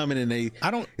beats is coming, and it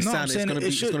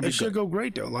should go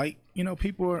great though. Like,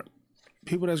 people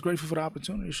that's grateful for the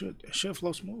opportunity. It should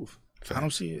flow smooth. Facts. I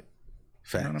don't see it.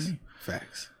 Facts. You know what I mean?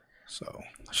 Facts. So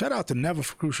shout out to Never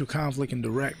for Crucial Conflict and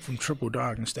Direct from Triple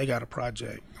Darkness. They got a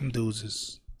project. Them dudes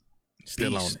is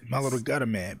still beast. on it. My Little Gutter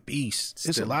Man, beast.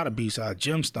 It's a lot of beasts out.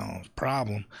 Gemstones,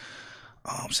 Problem.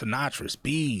 Sinatra's,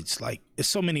 Beads, like it's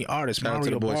so many artists. Shout out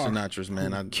to the boy Barr, Sinatra's,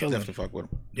 man. I definitely fuck with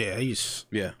him. Yeah, he's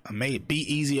amazing.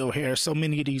 Be Easy O'Hare. So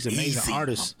many of these amazing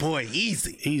artists. My boy,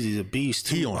 Easy's a beast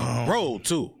too. He on the road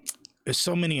too. There's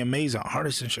so many amazing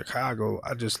artists in Chicago.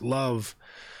 I just love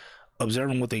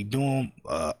observing what they doing.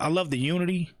 I love the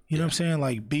unity. You know what I'm saying?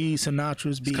 Like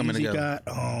Sinatra's, Be Easy got.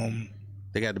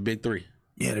 They got the big three.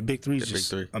 Yeah, the big three's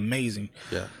just amazing.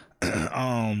 Yeah.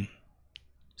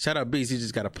 Shout out Beast. He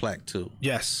just got a plaque too.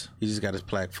 Yes. He just got his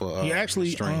plaque for. He actually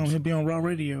streams. he'll be on Raw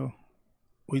Radio.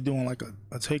 We doing like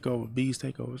a takeover, Beast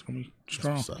takeover. It's gonna be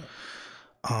strong.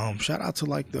 Shout out to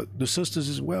like the sisters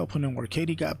as well, putting in work.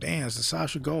 Katie got bands, the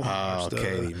Sasha Gohars.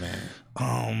 Katie, man.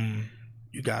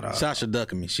 You got Sasha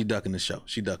ducking me. She ducking the show.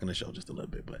 She ducking the show just a little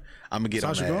bit, but I'm gonna get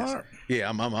Sasha on that. Gohart? Yeah,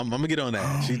 I'm gonna get on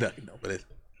that. She ducking though,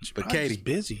 but Katie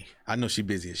busy. I know she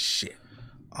busy as shit.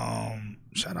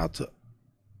 Shout out to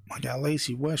my guy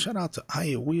Lacey West. Shout out to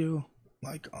Aya Will.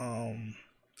 Like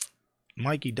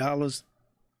Mikey Dollars.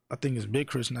 I think it's Big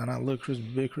Chris now, not Little Chris,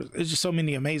 but Big Chris. There's just so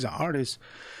many amazing artists.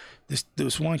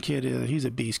 This one kid, he's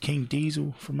a beast. King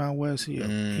Diesel from out west. He a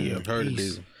heard of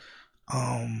beast.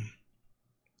 Diesel.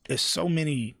 There's so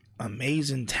many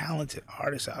amazing, talented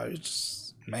artists out here.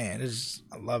 Just man,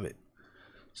 I love it.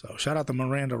 So shout out to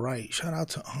Miranda Wright. Shout out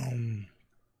to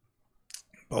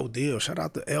Bo Deal. Shout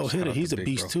out to L Hitter. He's a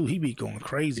beast too. He be going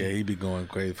crazy. Yeah, he be going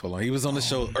crazy for long. He was on the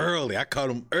show early. I caught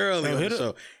him early on the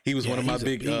show. He was one of my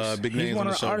big names he's one on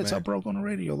the of show. the artists man. I broke on the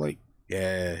radio. Like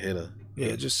Hitter.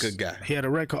 Yeah, just good guy. He had a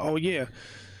record. Oh yeah.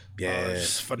 Yeah.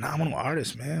 Just phenomenal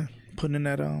artist, man. Putting in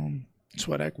that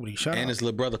sweat equity. Shout out. His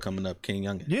little brother coming up, King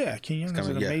Youngin. Yeah, King Youngin's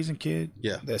an amazing kid.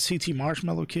 Yeah. That CT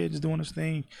Marshmallow kid is doing his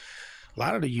thing. A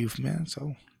lot of the youth, man.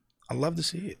 So I love to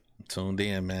see it. Tuned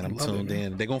in, man. I'm tuned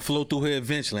in. They're gonna flow through here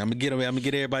eventually. I'm gonna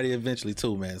get everybody eventually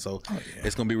too, man. So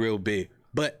it's gonna be real big.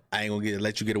 But I ain't gonna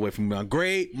let you get away from me. My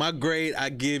grade, I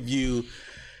give you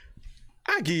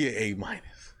A-.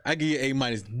 I give you A-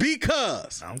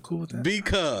 because I'm cool with that.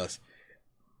 Because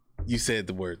you said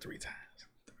the word 3 times.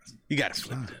 You gotta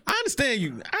flip it. I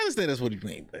understand that's what you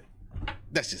mean, but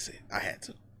that's just it. I had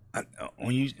to.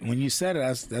 When you said it,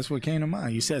 that's what came to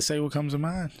mind. You said say what comes to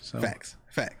mind. So. Facts.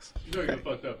 You know you done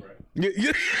fucked up, right?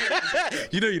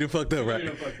 You know you done fucked up,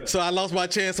 right? So I lost my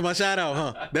chance of my shout out,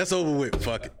 huh? That's over with.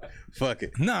 Fuck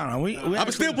it. No, we I'm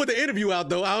still put the interview out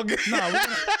though.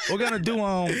 We're gonna do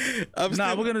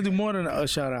we're gonna do more than a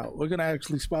shout out. We're gonna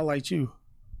actually spotlight you.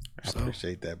 I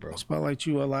appreciate that, bro. Spotlight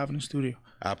you live in the studio.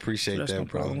 I appreciate that's that, no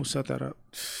bro. Problem. We'll set that up.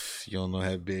 You don't know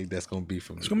how big that's gonna be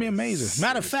for me. It's gonna be amazing.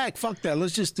 Matter of fact, fuck that.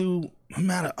 Let's just do.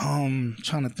 Trying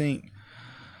to think.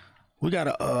 We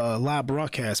got a live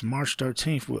broadcast March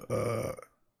 13th with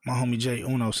my homie Jay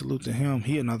Uno. Salute to him.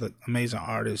 He another amazing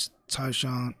artist.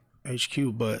 Tyshawn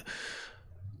HQ, but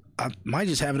I might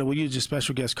just have it with you, just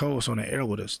special guest co-host on the air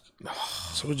with us.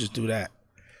 So we'll just do that.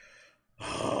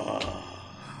 I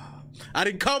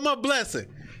didn't call my blessing.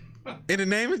 In the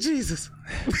name of Jesus.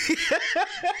 In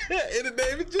the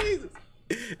name of Jesus.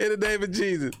 In the name of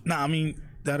Jesus. Nah, I think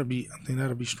that'll be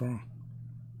strong.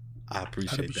 I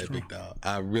appreciate that, big dog.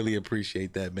 I really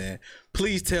appreciate that, man.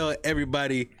 Please tell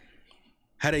everybody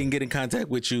how they can get in contact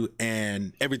with you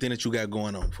and everything that you got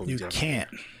going on for me. You can't.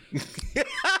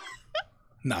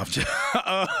 No, I'm just,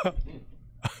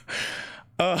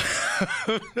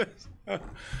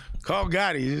 call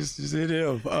Gotti. Just hit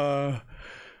him.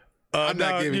 I'm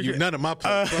not giving you none of my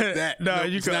plugs. Fuck that. No,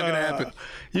 it's not gonna happen.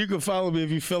 You can follow me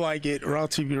if you feel like it. Raw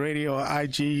TV Radio,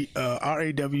 IG,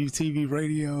 RAW TV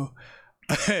Radio.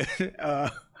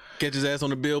 Catch his ass on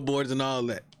the billboards and all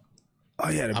that. Oh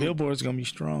yeah, the billboard's gonna be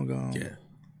strong. Yeah,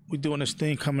 we're doing this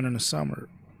thing coming in the summer,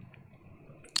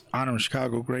 honoring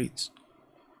Chicago greats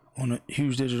on a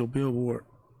huge digital billboard.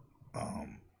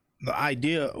 The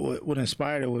idea, what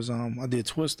inspired it was, I did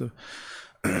Twister,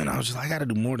 and I was just like, I got to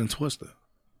do more than Twister,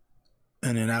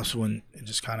 and then that's when it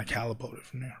just kind of calibrated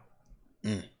from there.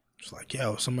 It's like,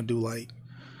 yo, someone do like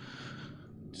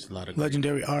just a lot of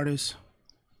legendary artists.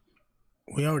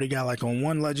 We already got like on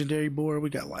one legendary board, we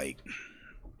got like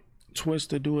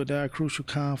Twister, Do or Die, Crucial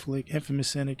Conflict, Infamous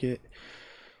Syndicate,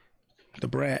 The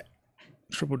Brat,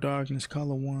 Triple Darkness,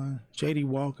 Color One, JD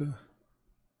Walker,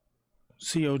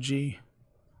 COG,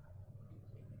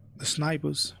 The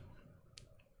Snipers.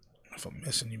 If I'm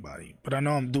missing anybody, but I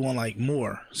know I'm doing like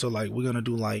more. So like we're gonna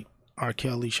do like R.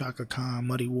 Kelly, Shaka Khan,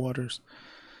 Muddy Waters,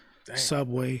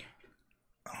 Subway,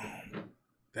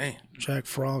 Jack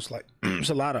Frost. Like there's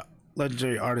a lot of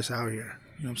legendary artists out here.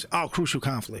 You know what I'm saying? Oh, Crucial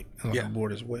Conflict is on the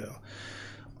board as well.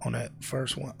 On that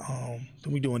first one,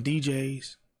 then we doing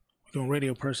DJs, we doing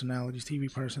radio personalities, TV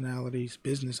personalities,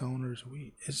 business owners.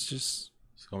 It's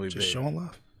gonna be just big. Showing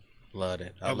love. Love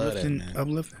it. I love that, man.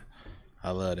 Uplifting. I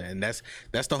love that, and that's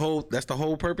the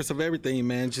whole purpose of everything,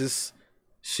 man. Just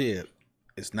shit.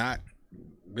 It's not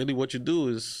really what you do.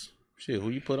 Is shit who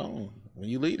you put on when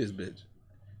you lead this bitch,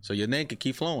 so your name can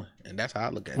keep flowing, and that's how I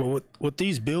look at it. Well, with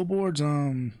these billboards,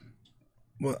 I'm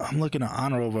looking to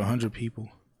honor over 100 people,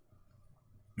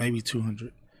 maybe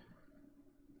 200.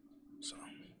 So,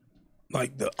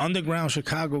 like the underground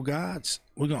Chicago gods,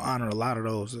 we're gonna honor a lot of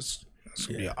those. It's It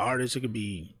could be an artist. It could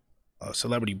be a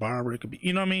celebrity barber. It could be,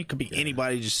 you know what I mean? It could be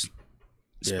anybody just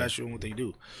special in what they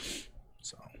do.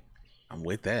 So I'm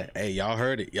with that. Hey, y'all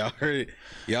heard it. Y'all heard it.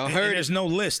 There's no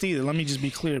list either. Let me just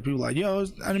be clear. People like, yo,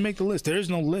 I didn't make the list. There is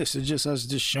no list. It's just us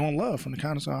just showing love from the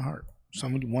kindness of our heart.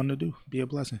 Something we wanted to do. Be a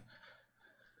blessing.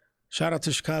 Shout out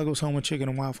to Chicago's Home of Chicken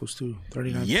and Waffles too.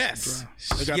 39. Yes.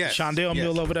 They got the Shondell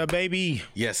meal over there, baby.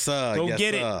 Yes, sir. Go yes,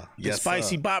 get sir. it. The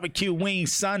spicy barbecue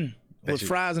wings, son. With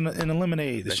fries and a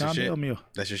lemonade. The Shondell meal.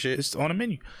 That's your shit? It's on the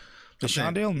menu. The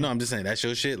Shondell meal. No, I'm just saying, that's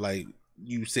your shit. Like,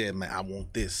 you said, man, I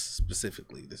want this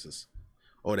specifically. This is,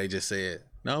 or they just said,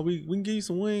 no, we can give you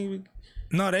some wings.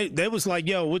 No, they was like,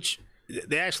 yo, which,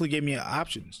 they actually gave me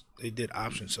options. They did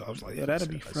options. So I was like, yeah, that'll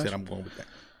be fresh. I said, I'm going with that.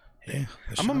 Yeah,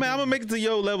 I'm gonna make it to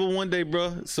your level one day,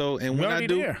 bro. So, and when I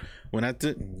do, there.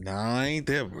 I ain't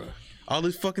there, bro. All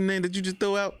this fucking name that you just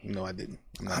throw out, no, I didn't.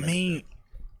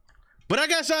 But I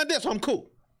got Shondell, so I'm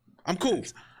cool. I'm cool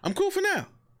for now.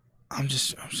 I'm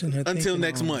sitting here until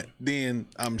next month. Then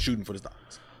I'm shooting for the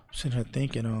stars. I'm sitting here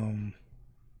thinking,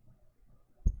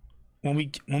 when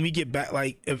we get back,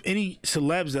 like if any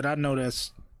celebs that I know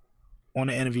that's on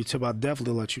the interview tip, I'll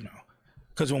definitely let you know.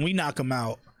 Because when we knock them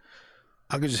out,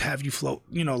 I could just have you float,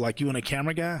 you know, like you and a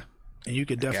camera guy, and you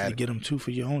could definitely get them too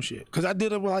for your own shit. Because I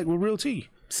did it with Real T.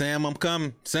 Sam, I'm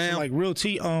coming. Sam, so like Real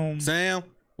T. Sam,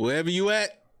 wherever you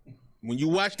at, when you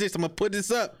watch this, I'm gonna put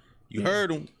this up. You heard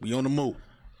him. We on the move.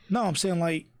 No, I'm saying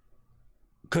like,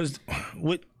 because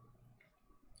when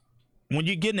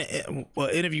you get in an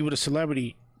interview with a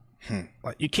celebrity,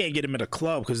 like you can't get them at a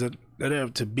club because they're there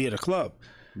to be at a club.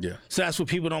 Yeah. So that's what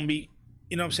people don't be.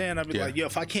 You know what I'm saying? I'd be like, yo,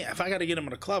 if I got to get them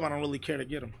in a club, I don't really care to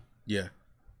get them. Yeah.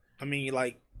 I mean,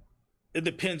 like, it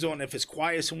depends on if it's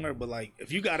quiet somewhere, but like,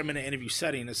 if you got them in an interview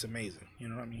setting, it's amazing. You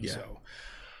know what I mean? Yeah. So.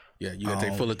 Yeah, you gotta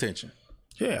take full attention.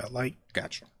 Yeah, like.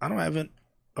 Gotcha. I don't have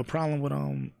a problem with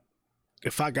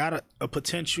if I got a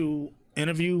potential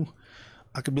interview,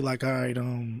 I could be like, all right,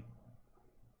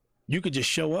 you could just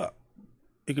show up.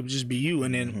 It could just be you,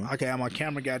 and then I could have my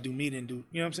camera guy do me and do.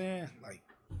 You know what I'm saying? Like.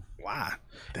 Why?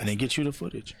 And then get you the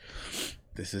footage.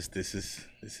 This is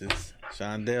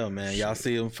Shondell, man. Y'all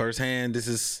see him firsthand. This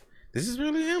is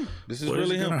really him. This is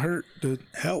really him. Gonna hurt to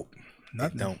help.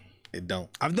 Nothing. It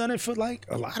don't. I've done it for like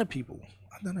a lot of people.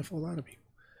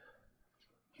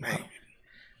 Man.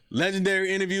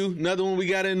 Legendary interview. Another one we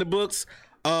got in the books.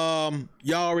 Y'all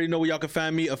already know where y'all can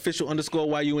find me.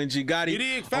 official_YUNG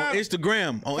Gotti on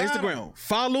Instagram. Instagram.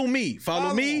 Follow me.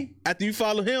 Follow me. After you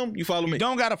follow him, you follow me. You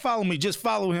don't gotta follow me. Just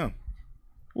follow him.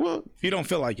 Well, if you don't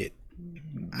feel like it.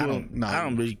 I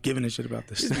don't really giving a shit about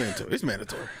this. It's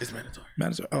mandatory.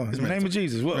 Oh, in the name of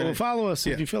Jesus. Well, follow us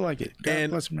if you feel like it.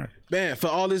 God bless America. Man, for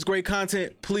all this great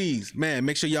content, please, man,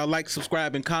 make sure y'all like,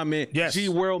 subscribe, and comment. Yes. G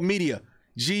World Media.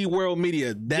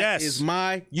 That is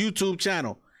my YouTube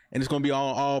channel. And it's gonna be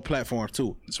on all platforms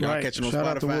too. That's y'all right. catching on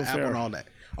Spotify, Apple, and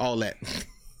all that.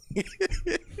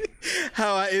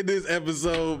 How I end this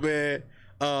episode, man.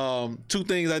 Two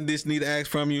things I just need to ask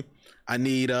from you. I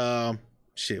need well,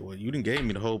 you didn't gave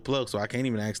me the whole plug, so I can't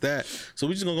even ask that. So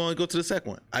we're just gonna go to the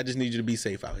second one. I just need you to be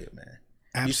safe out here, man.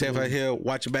 Absolutely. You safe out here.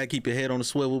 Watch your back. Keep your head on the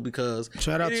swivel because.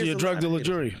 Shout out to your drug dealer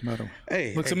jury, madam.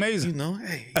 Hey, looks amazing. You know,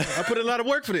 I put a lot of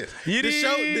work for this.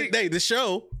 The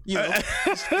show. You know,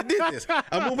 it did this.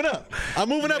 I'm moving up.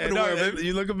 In the world, baby.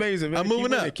 You look amazing, man. I'm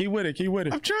moving up. Keep winning.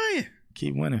 I'm trying.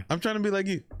 Keep winning. I'm trying to be like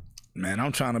you. Man,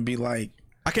 I'm trying to be like.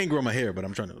 I can't grow my hair, but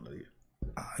I'm trying to be like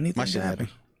you. My shit happy.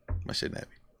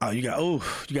 Oh, you got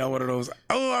one of those.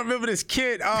 Oh, I remember this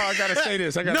kid. Oh, I gotta say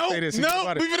this. No, we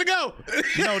finna go.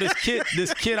 You know,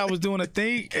 this kid, I was doing a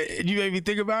thing, and you made me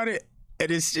think about it, and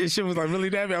this shit was like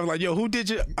really nasty. I was like, yo, who did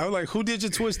your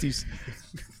twisties?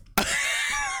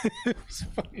 It was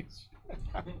funny.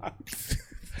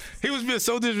 He was being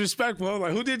so disrespectful. I was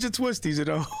like, who did your twisties? You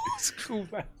know, it's cool.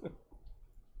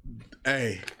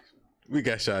 Hey. We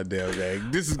got Shondell,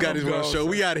 gang. This is Gotti's World Show.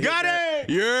 We out of here. Got it!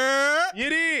 Yeah! You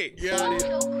did! Gotti,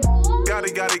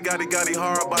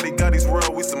 hard body, Gotti's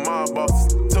World. We some mob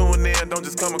bosses. Tune in, don't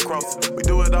just come across. We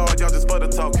do it all, y'all just for the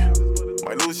talk.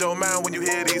 Might lose your mind when you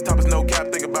hear these topics, no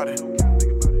cap, think about it.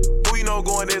 Who you know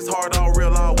going this hard, all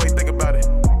real, always think about it.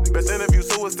 Best interview,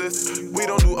 so is this. We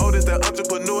don't do all this, that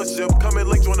entrepreneurship. Come and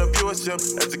link, join the viewership.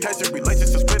 Education,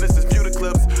 relationships, businesses, view the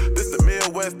clips. This the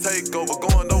Midwest takeover.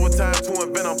 Going overtime to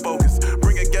invent on focus.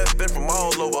 Bringing guests in from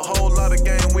all over. Whole lot of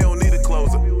game, we don't need a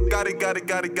closer. Gotti,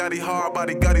 hard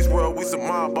body, Gotti's World. We some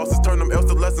mob bosses. Turn them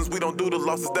L's to lessons. We don't do the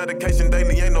losses. Dedication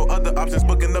daily, ain't no other options.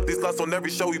 Booking up these slots on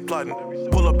every show we plotting.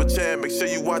 Pull up a chair, make sure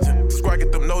you watching. Subscribe,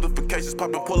 get them notifications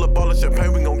popping. Pull up all the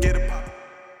champagne, we gon' get it poppin'.